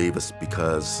really believe it's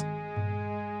because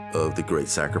of the great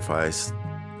sacrifice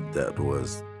that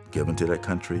was given to that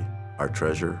country. Our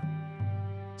treasurer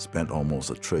spent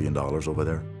almost $1 trillion over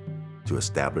there to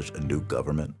establish a new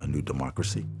government, a new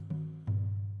democracy.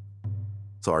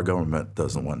 So our government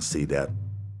doesn't want to see that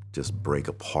just break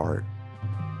apart.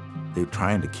 They're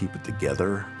trying to keep it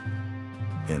together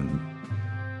and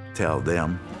tell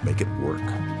them, make it work.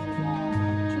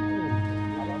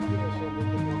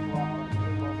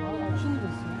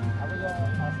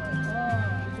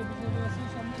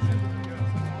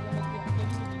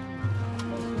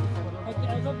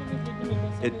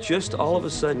 It just all of a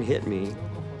sudden hit me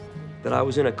that I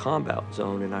was in a combat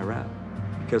zone in Iraq,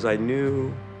 because I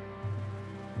knew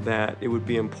that it would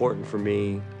be important for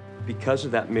me, because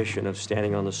of that mission of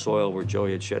standing on the soil where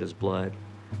Joey had shed his blood,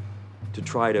 to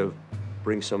try to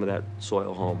bring some of that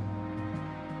soil home.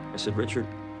 I said, Richard,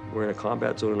 we're in a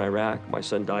combat zone in Iraq. My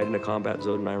son died in a combat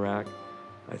zone in Iraq.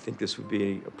 I think this would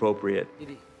be appropriate.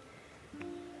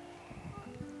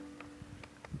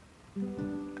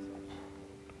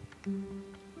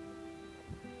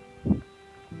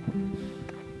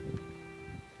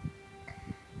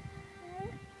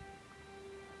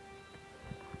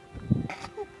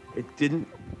 It didn't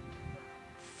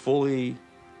fully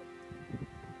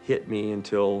hit me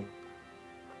until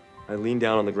I leaned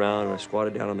down on the ground and I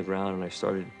squatted down on the ground and I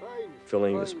started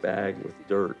filling this bag with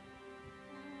dirt.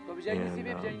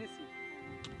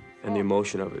 And the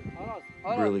emotion of it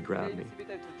really grabbed me.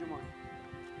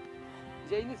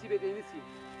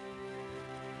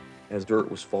 As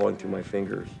dirt was falling through my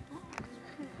fingers,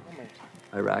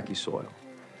 Iraqi soil,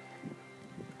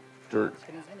 dirt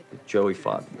that Joey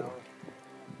fought for,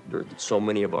 dirt that so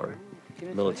many of our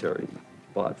military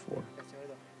fought for.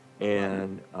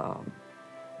 And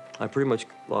I pretty much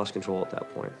lost control at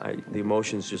that point. The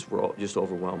emotions just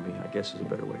overwhelmed me, I guess is a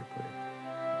better way to put it.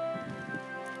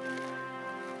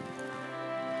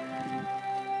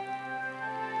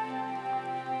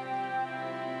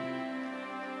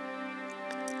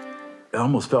 I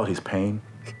almost felt his pain,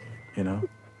 you know,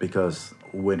 because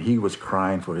when he was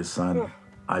crying for his son,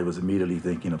 I was immediately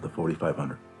thinking of the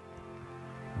 4500.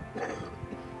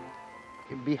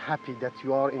 Be happy that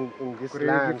you are in this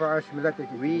land.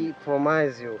 We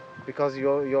promise you, because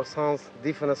your sons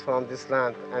different from this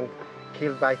land and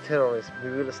killed by terrorists,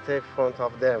 we will stay in front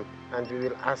of them and we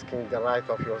will asking the right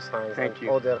of your sons and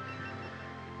other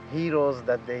heroes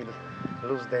that they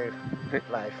lose their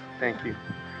life. Thank you.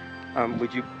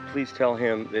 Would you please tell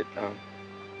him that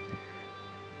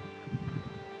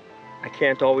I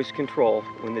can't always control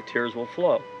when the tears will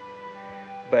flow,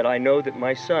 but I know that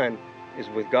my son is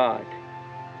with God,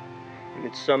 and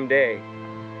that someday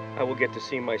I will get to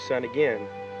see my son again,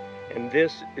 and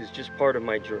this is just part of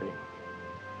my journey.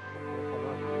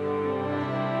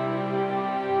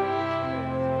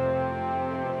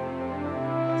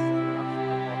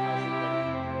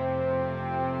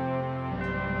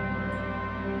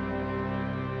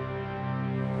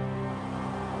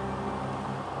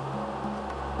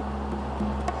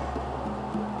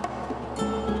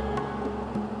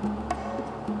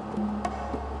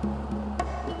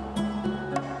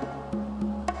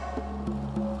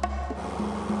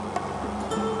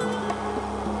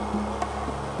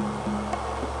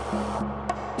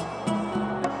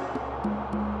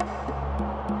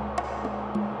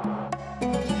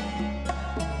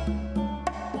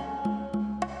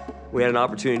 We had an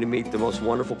opportunity to meet the most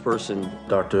wonderful person.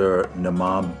 Dr.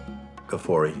 Namam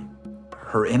Ghafouri.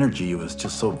 Her energy was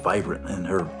just so vibrant and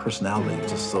her personality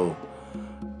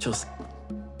just,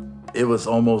 it was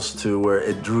almost to where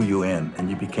it drew you in and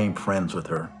you became friends with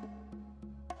her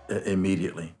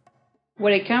immediately.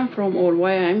 Where I come from or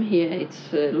why I'm here,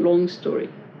 it's a long story.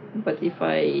 But if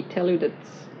I tell you that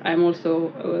I'm also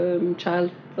a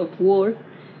child of war,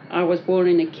 I was born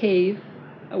in a cave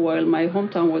while my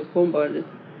hometown was bombarded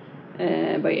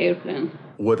by airplane.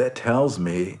 What that tells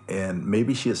me, and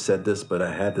maybe she has said this, but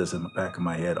I had this in the back of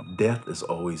my head, death is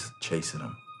always chasing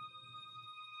them.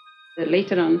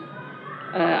 Later on,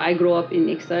 I grew up in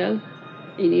exile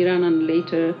in Iran and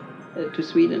later to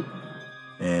Sweden.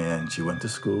 And she went to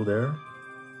school there,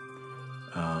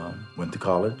 went to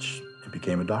college, and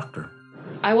became a doctor.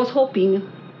 I was hoping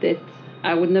that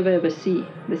I would never ever see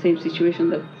the same situation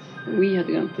that we had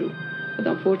gone through. But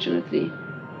unfortunately,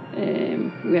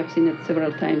 We have seen it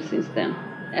several times since then.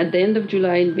 At the end of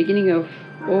July, beginning of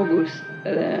August,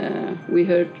 we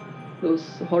heard those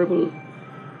horrible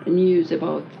news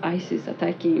about ISIS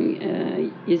attacking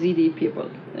Yazidi people.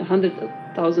 Hundreds of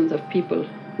thousands of people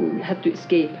who had to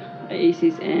escape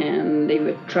ISIS, and they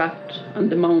were trapped on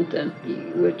the mountain.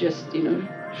 We were just,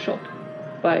 shocked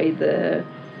by the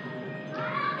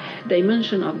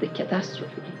dimension of the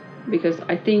catastrophe, because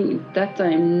I think at that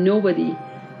time nobody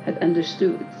had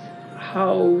understood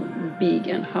how big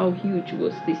and how huge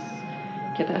was this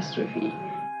catastrophe.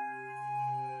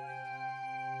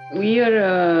 We are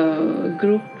a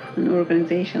group, an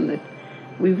organization that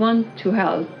we want to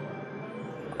help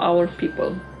our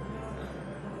people,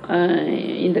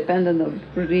 independent of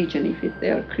religion, if they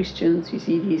are Christians,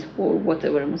 Yazidis, or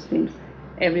whatever, Muslims,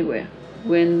 everywhere.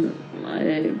 When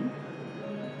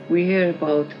we hear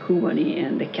about Kobani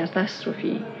and the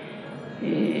catastrophe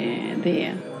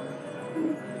there,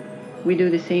 we do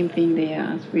the same thing there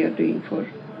as we are doing for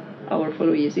our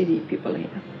fellow Yazidi people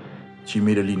here. She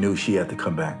immediately knew she had to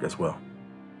come back as well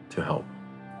to help.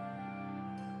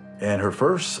 And her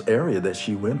first area that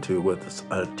she went to with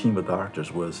a team of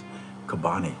doctors was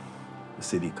Kobani, the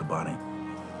city Kobani,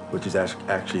 which is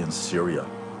actually in Syria.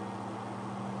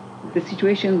 The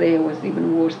situation there was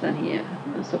even worse than here.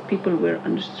 So people were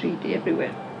on the street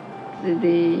everywhere.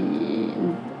 They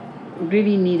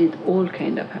really needed all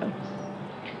kind of help.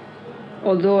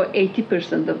 Although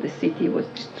 80% of the city was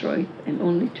destroyed and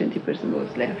only 20%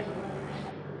 was left.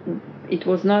 It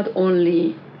was not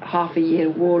only half a year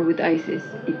war with ISIS,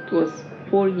 it was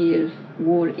 4 years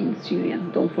war in Syria.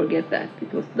 Don't forget that.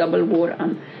 It was double war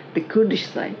on the Kurdish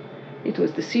side. It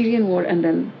was the Syrian war and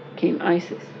then came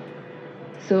ISIS.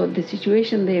 So the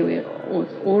situation there was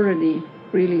already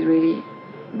really, really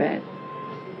bad.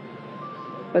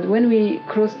 But when we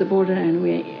crossed the border and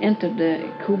we entered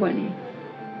the Kobani,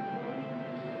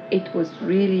 it was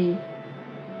really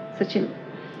such an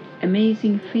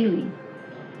amazing feeling.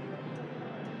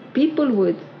 People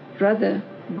would rather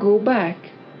go back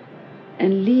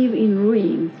and live in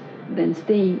ruins than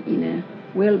staying in a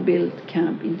well-built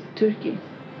camp in Turkey.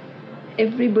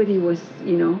 Everybody was,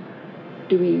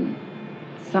 doing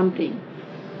something,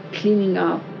 cleaning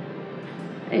up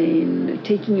and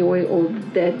taking away all the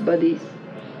dead bodies.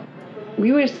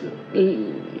 We were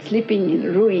sleeping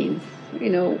in ruins,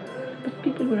 but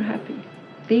people were happy.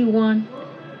 They want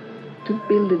to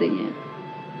build it again,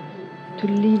 to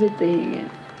leave it there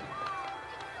again.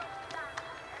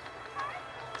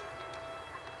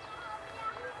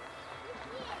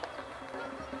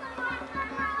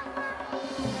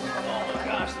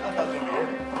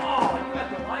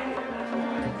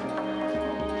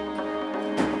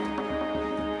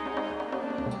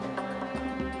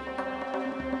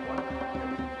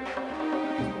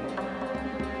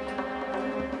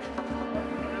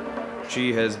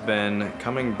 She has been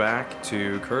coming back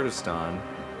to Kurdistan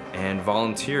and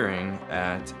volunteering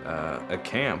at a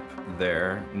camp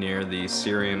there near the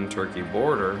Syrian-Turkey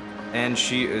border, and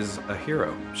she is a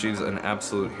hero. She's an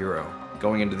absolute hero,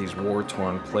 going into these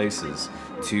war-torn places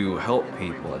to help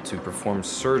people, to perform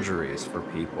surgeries for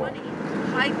people.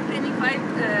 525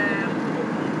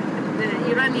 the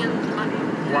Iranian money,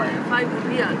 5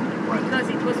 riyal, because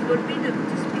it was forbidden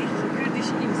to speak Kurdish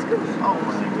in school. Oh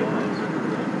my God.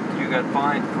 You got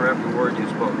fined for every word you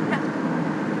spoke.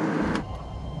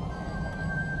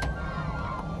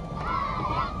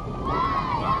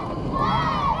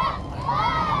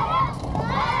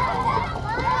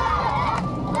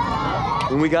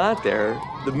 When we got there,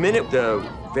 the minute the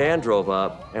van drove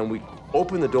up and we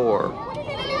opened the door,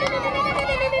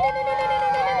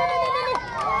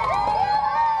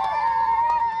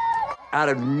 out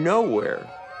of nowhere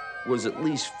was at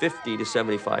least 50 to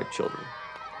 75 children,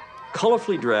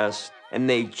 colorfully dressed, and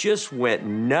they just went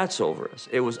nuts over us.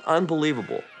 It was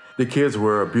unbelievable. The kids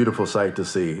were a beautiful sight to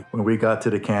see. When we got to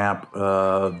the camp,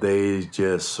 they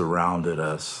just surrounded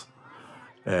us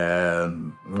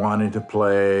and wanting to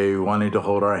play, wanting to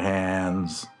hold our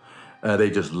hands. They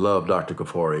just loved Dr.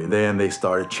 Ghafouri. Then they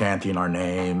started chanting our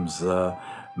names,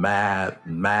 Matt,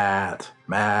 Matt,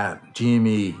 Matt,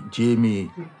 Jimmy,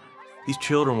 Jimmy. These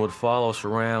children would follow us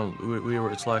around.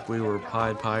 It's like we were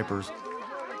Pied Pipers.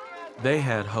 They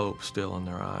had hope still in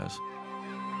their eyes.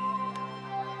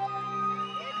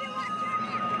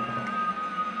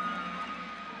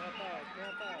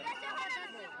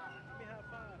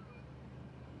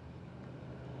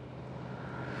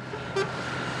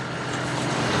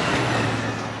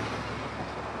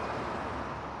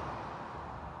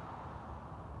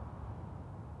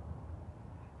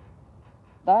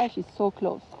 Daesh is so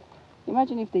close.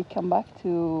 Imagine if they come back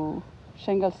to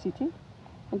Shangal city,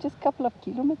 in just a couple of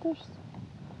kilometers,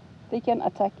 they can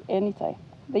attack anytime.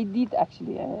 They did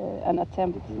actually an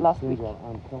attempt last week,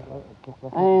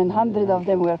 and 100 of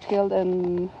them were killed,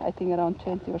 and I think around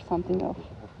 20 or something of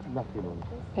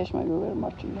Peshmerga were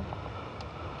marching them.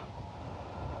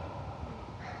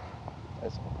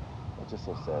 That's just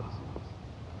so sad.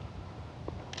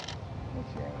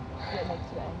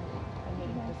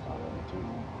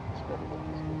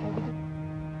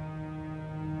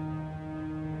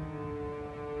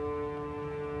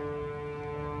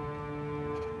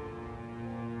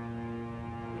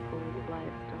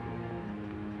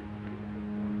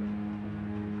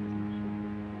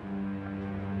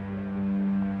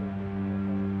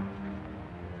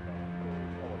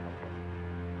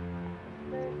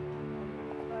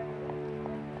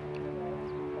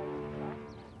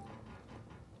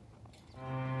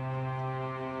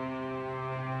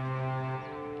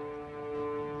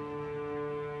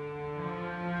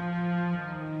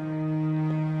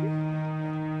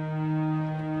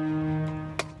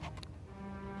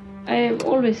 I have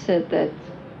always said that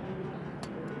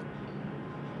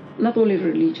not only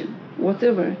religion,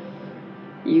 whatever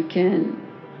you can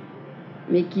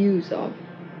make use of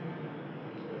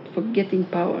for getting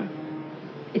power,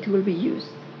 it will be used.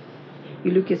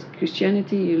 You look at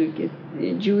Christianity, you look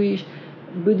at Jewish,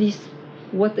 Buddhist,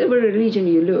 whatever religion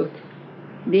you look,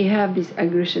 they have this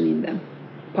aggression in them,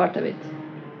 part of it,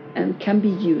 and can be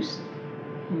used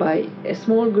by a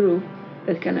small group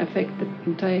that can affect the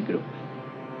entire group.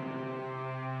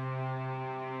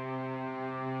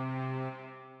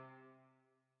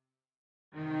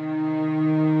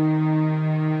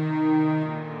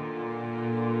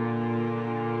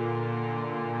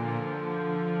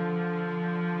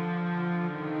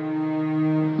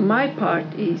 My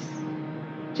part is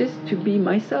just to be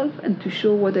myself and to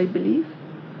show what I believe.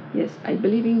 Yes, I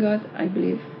believe in God, I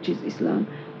believe Jesus Islam,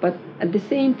 but at the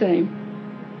same time,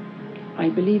 I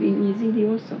believe in Yazidi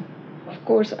also. Of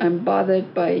course, I'm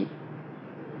bothered by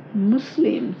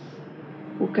Muslims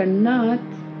who cannot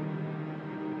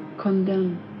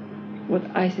condemn what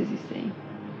ISIS is saying.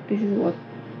 This is what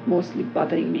mostly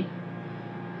bothering me.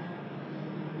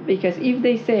 Because if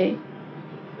they say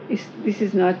this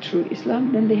is not true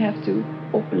Islam, then they have to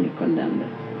openly condemn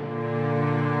that.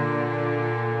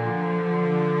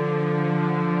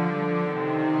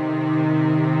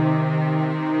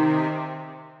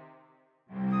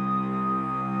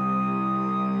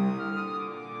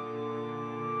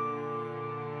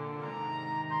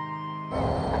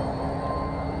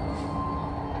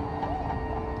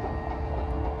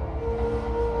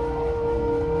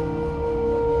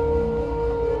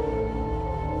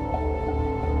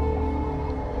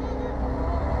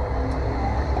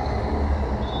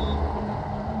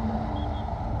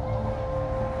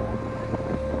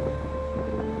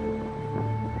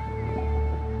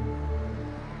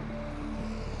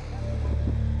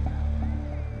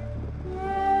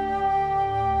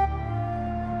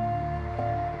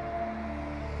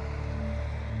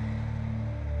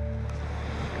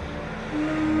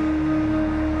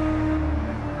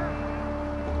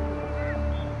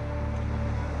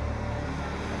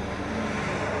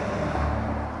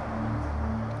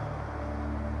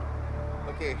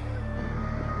 Okay.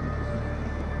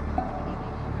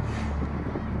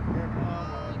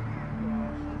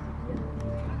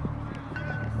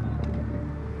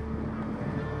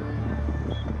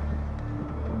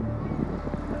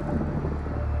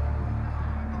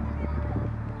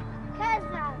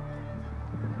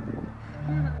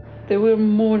 There were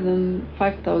more than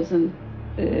 5,000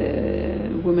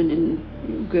 women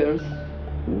and girls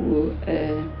who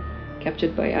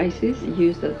captured by ISIS,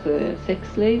 used as sex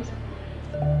slaves.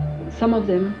 Some of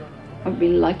them have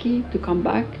been lucky to come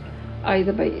back,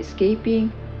 either by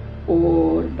escaping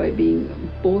or by being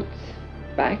brought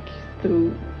back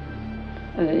through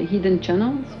hidden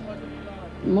channels.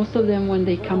 Most of them, when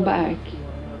they come back,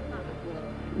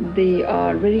 they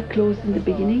are very closed in the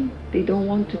beginning. They don't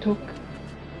want to talk.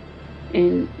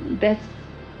 And that's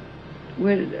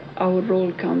where our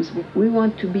role comes. We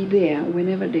want to be there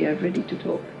whenever they are ready to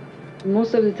talk.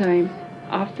 Most of the time,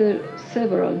 after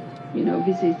several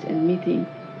visits and meetings,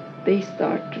 they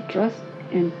start to trust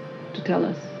and to tell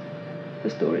us the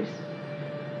stories.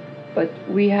 But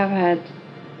we have had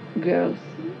girls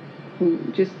who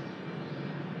just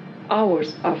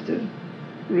hours after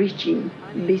reaching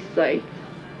this side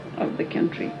of the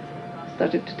country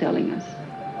started to telling us.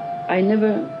 I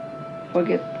never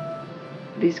forget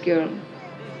this girl.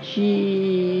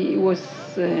 She was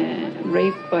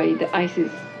raped by the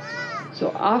ISIS.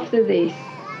 So after this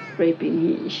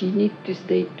raping, she needed to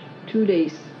stay 2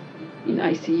 days in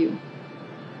ICU.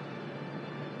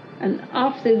 And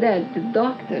after that, the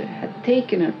doctor had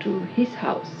taken her to his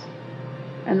house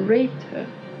and raped her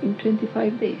in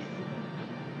 25 days.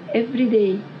 Every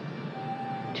day,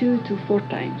 2 to 4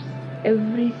 times,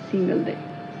 every single day.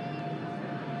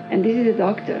 And this is a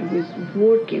doctor who's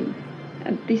working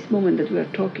at this moment that we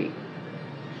are talking,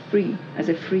 free, as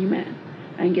a free man,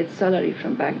 and gets salary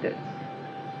from Baghdad.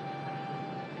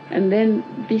 And then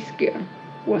this girl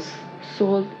was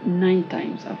sold 9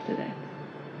 times after that,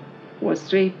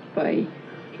 was raped by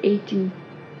 18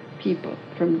 people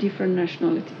from different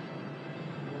nationality,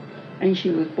 and she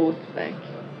was brought back.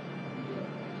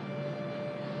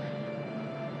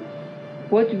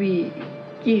 What we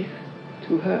give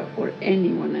to her or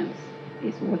anyone else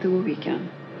is whatever we can.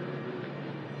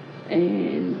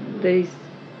 And there is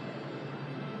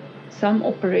some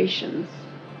operations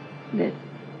that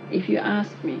if you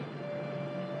ask me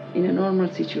in a normal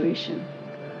situation,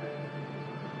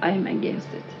 I am against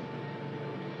it.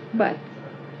 But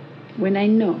when I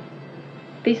know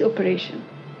this operation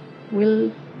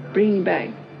will bring back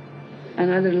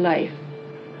another life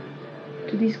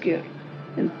to this girl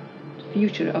and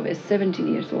future of a 17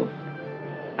 years old,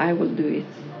 I will do it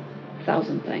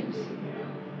 1,000 times.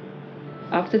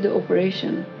 After the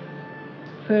operation,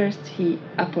 first he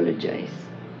apologized.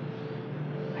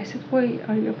 I said, why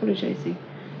are you apologizing?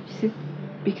 She said,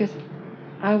 because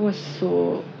I was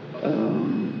so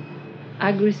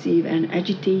aggressive and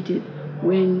agitated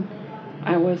when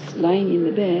I was lying in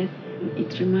the bed.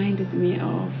 It reminded me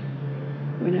of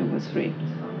when I was raped.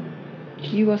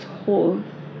 She was held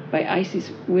by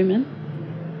ISIS women,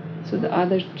 so the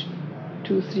other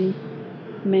 2, 3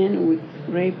 men would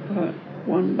rape her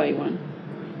one by one.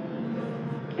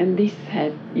 And this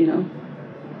had,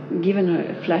 given her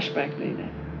a flashback like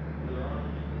that.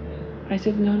 I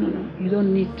said, no, you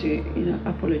don't need to,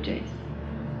 apologize.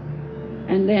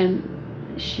 And then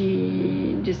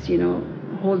she just,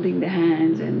 holding the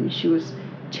hands, and she was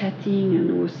chatting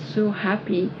and was so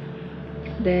happy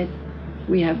that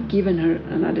we have given her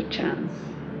another chance.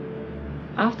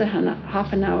 After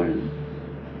half an hour,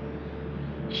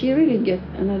 she really get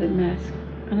another mask,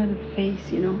 another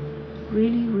face,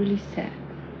 really, really sad.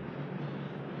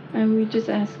 And we just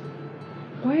asked,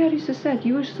 why are you so sad?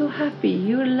 You were so happy,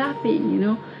 you were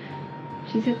laughing,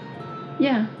 She said,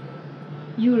 yeah,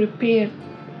 you repaired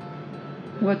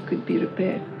what could be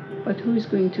repaired, but who is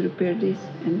going to repair this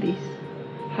and this?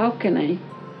 How can I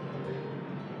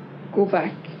go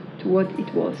back to what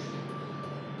it was?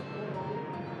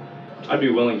 I'd be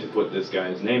willing to put this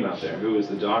guy's name out there. Who is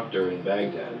the doctor in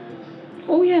Baghdad?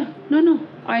 Oh yeah, no,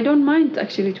 I don't mind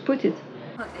actually to put it.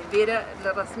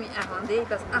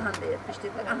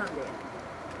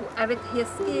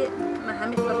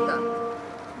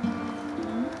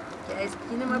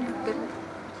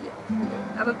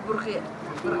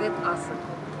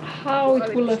 How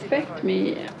it will affect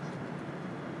me,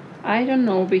 I don't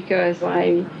know, because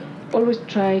I always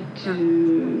try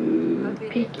to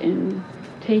pick and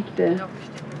take the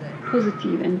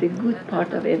positive and the good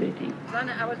part of everything.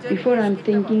 Before I'm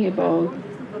thinking about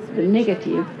the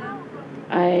negative,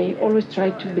 I always try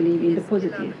to believe in the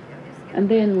positive. And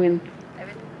then when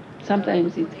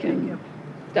sometimes it can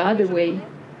the other way,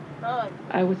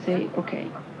 I would say, okay,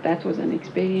 that was an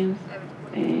experience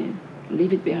and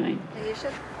leave it behind.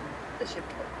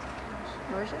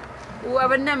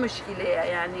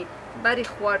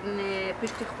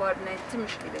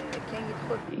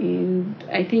 And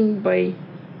I think by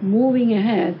moving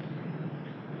ahead,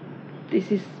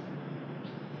 this is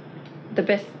the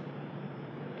best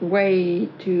way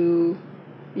to,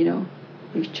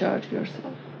 recharge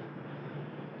yourself,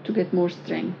 to get more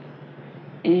strength.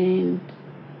 And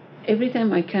every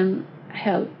time I can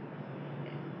help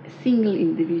a single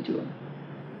individual,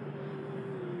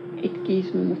 it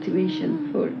gives me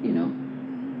motivation for,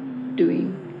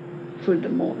 doing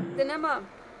furthermore.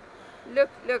 Look.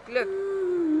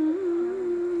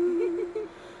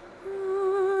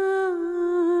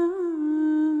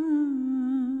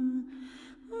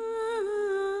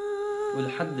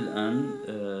 ولحد الآن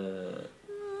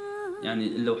يعني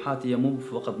اللوحات هي مو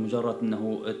فقط مجرد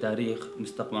أنه تاريخ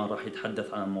مستقبلا راح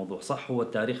يتحدث عن الموضوع. صح، هو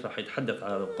التاريخ راح يتحدث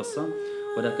على القصة،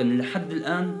 ولكن لحد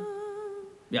الآن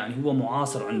يعني هو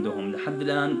معاصر عندهم. لحد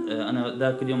الآن أنا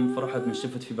ذاك اليوم فرحت من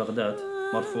شفت في بغداد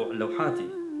مرفوع لوحاتي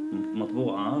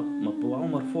مطبوعة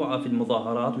ومرفوعة في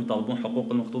المظاهرات ويطالبون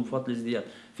حقوق المخطوفات الازدياد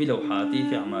في لوحاتي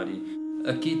في أعمالي.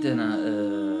 أكيد أنا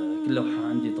كل لوحة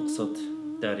عندي تقصد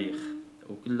تاريخ،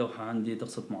 وكل لوحة عندي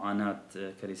تقصد معاناة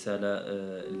كرسالة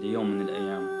ليوم من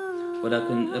الأيام.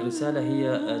 ولكن الرسالة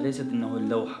هي ليست أنه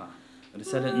اللوحة،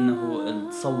 الرسالة أنه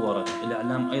تصورت.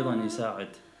 الإعلام أيضا يساعد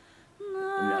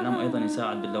الإعلام أيضا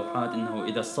يساعد باللوحات إنه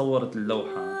إذا صورت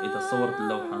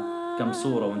اللوحة كم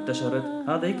صورة وانتشرت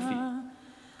هذا يكفي.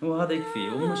 هذا يكفي،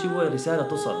 وأهم شيء هو رسالة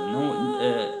تصل إنه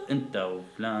أنت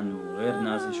وفلان وغير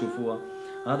ناس يشوفوها.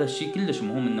 هذا الشيء كلش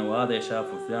مهم، إنه هذا شاف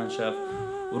وفلان شاف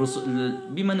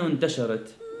بما إنه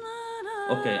انتشرت.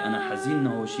 أوكي أنا حزين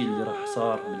إنه الشيء اللي راح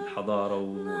صار بالحضارة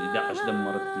و11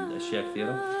 دمرت الأشياء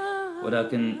كثيرة،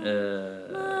 ولكن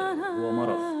هو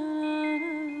مرض.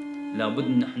 لابد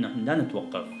إن إحنا لا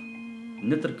نتوقف،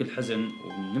 نترك الحزن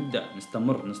ونبدأ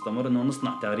نستمر إنه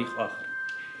نصنع تاريخ آخر.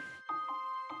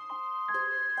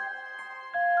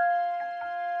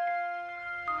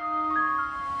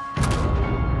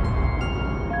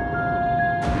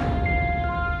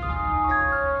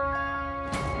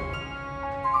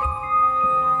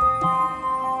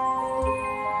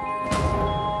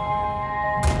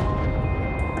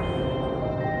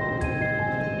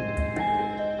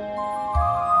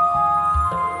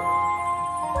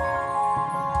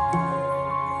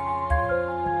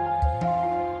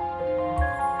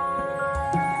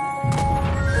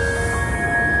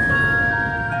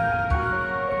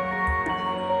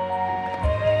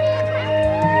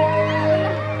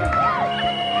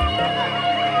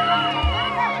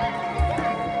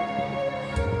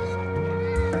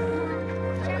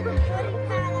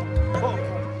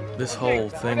 This whole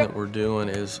thing that we're doing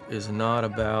is not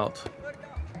about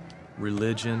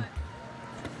religion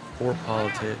or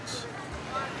politics.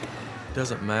 It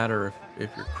doesn't matter if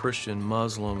you're Christian,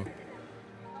 Muslim,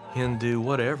 Hindu,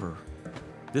 whatever.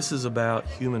 This is about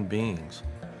human beings.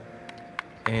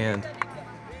 And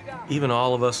even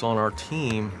all of us on our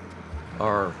team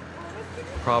are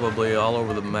probably all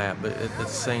over the map, but at the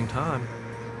same time,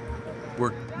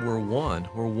 we're one.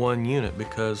 We're one unit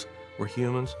because we're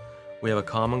humans. We have a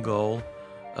common goal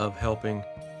of helping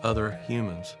other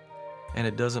humans. And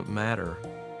it doesn't matter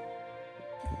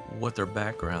what their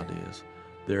background is.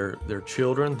 They're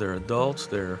children, they're adults,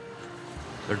 they're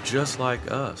just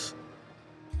like us.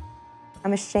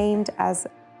 I'm ashamed as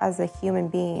a human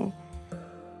being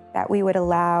that we would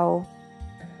allow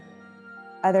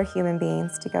other human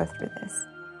beings to go through this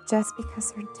just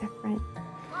because they're different.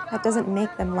 That doesn't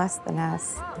make them less than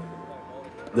us.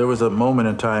 There was a moment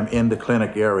in time in the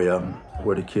clinic area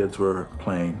where the kids were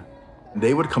playing.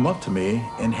 They would come up to me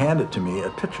and hand it to me, a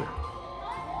picture.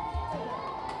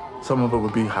 Some of it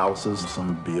would be houses, some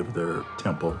would be of their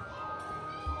temple.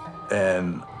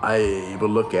 And I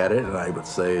would look at it and I would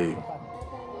say,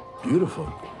 beautiful,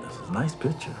 this is a nice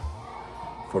picture.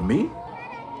 For me?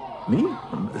 Me?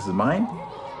 This is mine?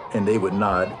 And they would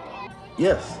nod,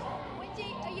 yes.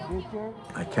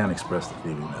 I can't express the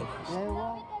feeling that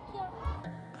was.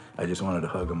 I just wanted to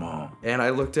hug them all. And I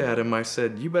looked at him, I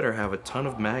said, you better have a ton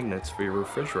of magnets for your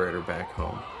refrigerator back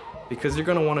home, because you're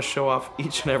gonna want to show off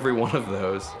each and every one of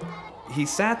those. He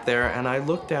sat there and I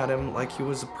looked at him like he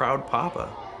was a proud papa,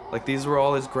 like these were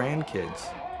all his grandkids.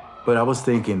 But I was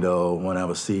thinking though, when I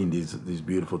was seeing these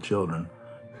beautiful children,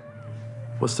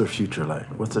 what's their future like?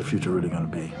 What's their future really gonna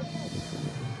be?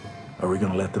 Are we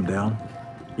gonna let them down?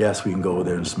 Yes, we can go over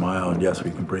there and smile, and yes, we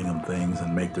can bring them things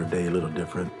and make their day a little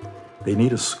different. They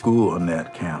need a school in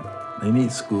that camp. They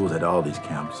need schools at all these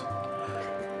camps.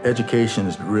 Education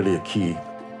is really a key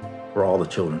for all the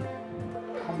children.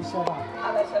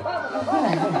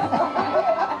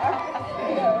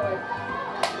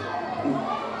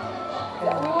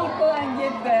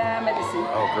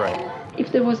 Oh, great.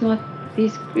 If there was not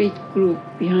this great group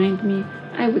behind me,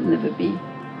 I would never be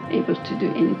able to do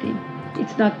anything.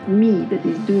 It's not me that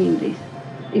is doing this,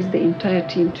 it's the entire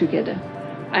team together.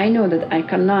 I know that I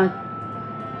cannot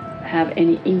have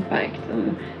any impact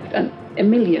on a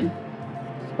million,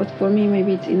 but for me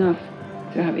maybe it's enough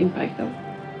to have impact of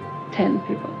 10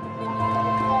 people.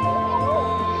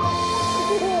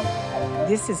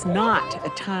 This is not a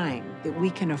time that we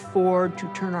can afford to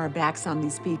turn our backs on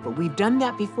these people. We've done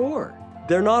that before.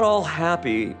 They're not all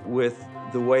happy with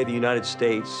the way the United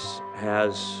States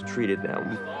has treated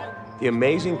them. The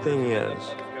amazing thing is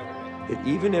that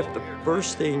even if the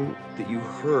first thing that you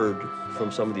heard from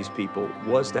some of these people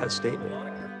was that statement,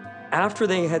 after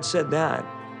they had said that,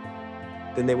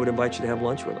 then they would invite you to have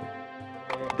lunch with them.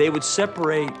 They would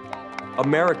separate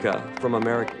America from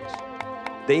Americans.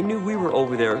 They knew we were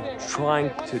over there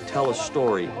trying to tell a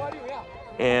story,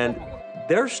 and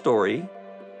their story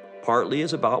partly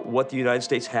is about what the United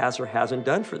States has or hasn't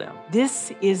done for them.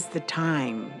 This is the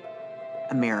time,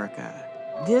 America.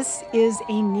 This is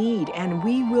a need, and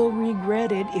we will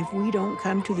regret it if we don't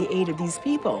come to the aid of these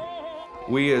people.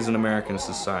 We as an American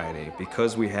society,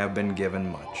 because we have been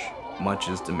given much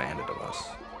is demanded of us.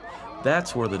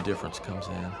 That's where the difference comes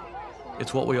in.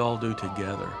 It's what we all do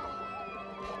together.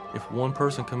 if one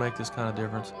person can make this kind of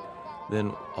difference,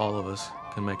 then all of us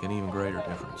can make an even greater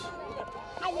difference.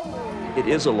 It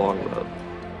is a long road,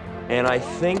 and I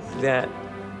think that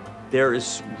there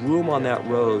is room on that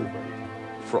road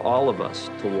for all of us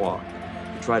to walk,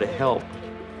 to try to help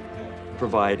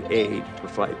provide aid,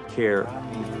 provide care.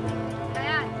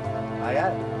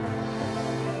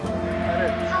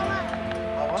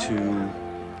 To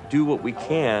do what we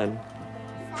can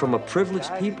from a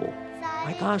privileged people.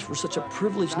 My gosh, we're such a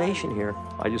privileged nation here.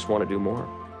 I just want to do more.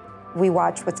 We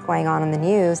watch what's going on in the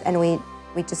news and we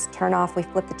just turn off, we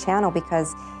flip the channel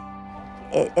because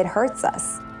it hurts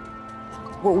us.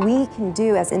 What we can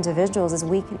do as individuals is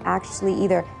we can actually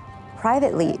either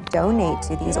privately donate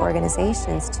to these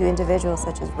organizations, to individuals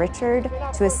such as Richard,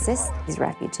 to assist these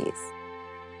refugees.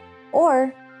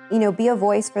 Or, be a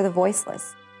voice for the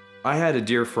voiceless. I had a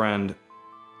dear friend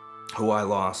who I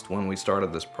lost when we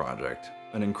started this project,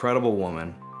 an incredible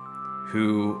woman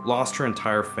who lost her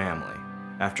entire family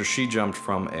after she jumped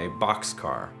from a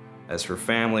boxcar as her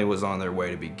family was on their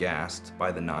way to be gassed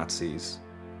by the Nazis.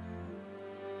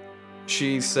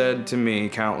 She said to me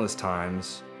countless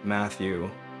times, "Matthew,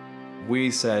 we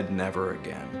said never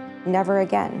again." Never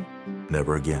again.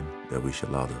 Never again that we should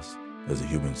allow this as a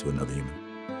human to another human.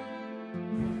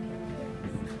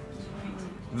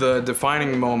 The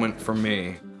defining moment for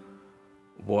me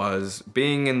was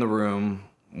being in the room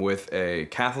with a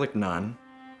Catholic nun,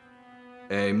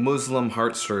 a Muslim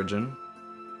heart surgeon,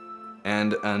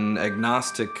 and an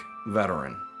agnostic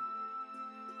veteran.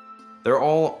 They're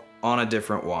all on a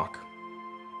different walk.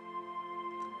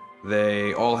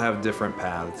 They all have different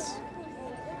paths,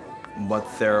 but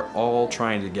they're all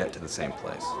trying to get to the same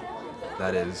place.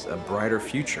 That is a brighter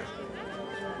future.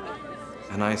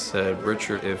 And I said,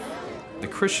 "Richard, if the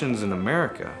Christians in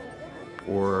America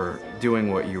were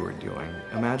doing what you were doing,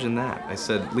 imagine that." I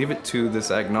said, "Leave it to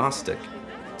this agnostic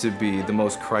to be the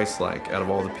most Christ-like out of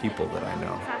all the people that I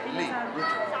know."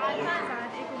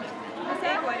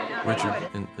 Richard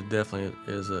definitely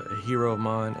is a hero of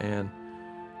mine and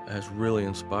has really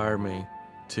inspired me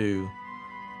to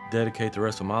dedicate the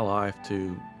rest of my life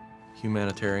to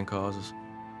humanitarian causes.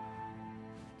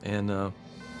 And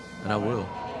I will.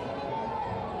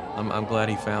 I'm glad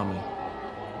he found me.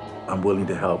 I'm willing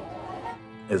to help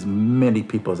as many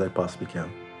people as I possibly can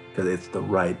because it's the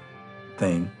right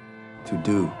thing to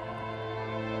do.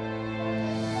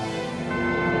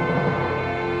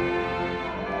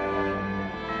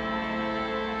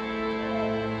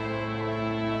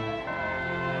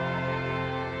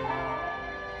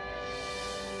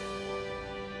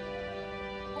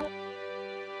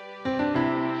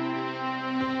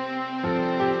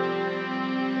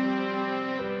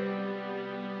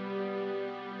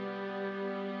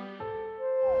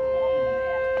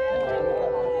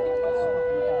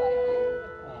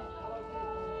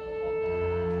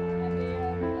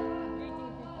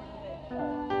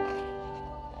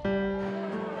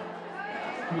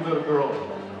 You little girls.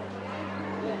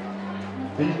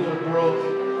 These little girls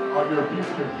are your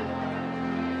futures.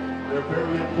 They're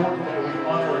very important that we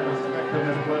honor and respect them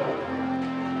as well.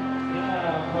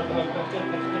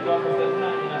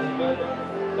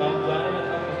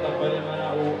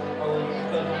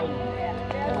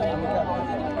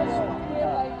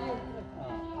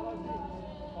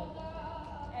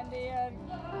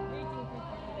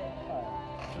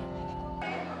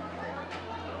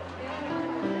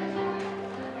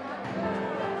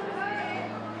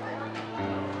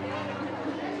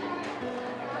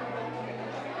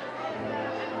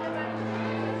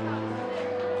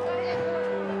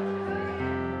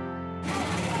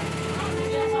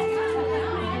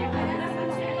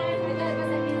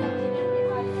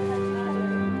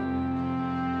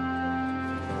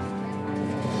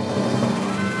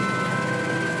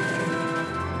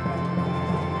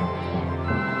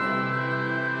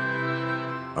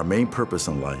 Our main purpose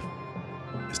in life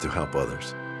is to help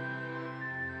others.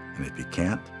 And if you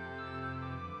can't,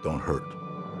 don't hurt.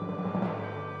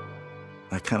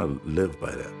 I kind of live by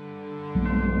that.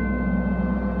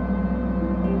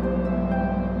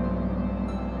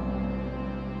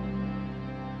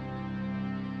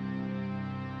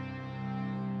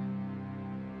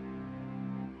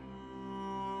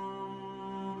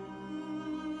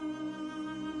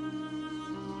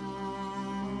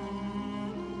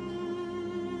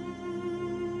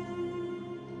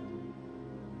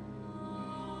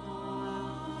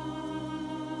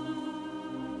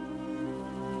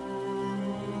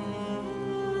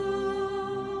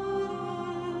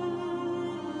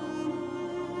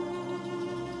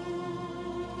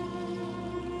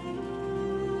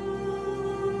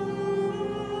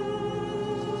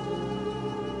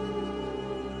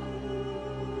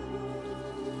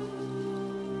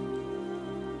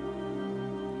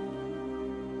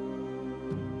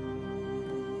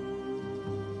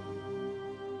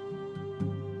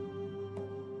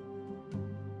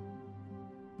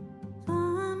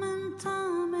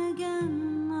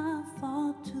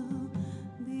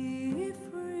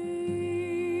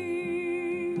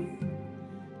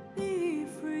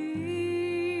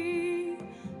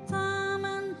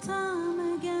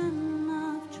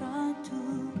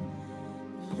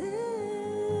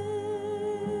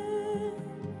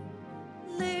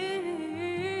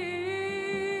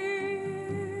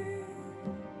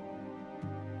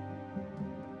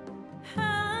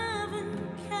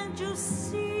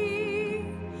 see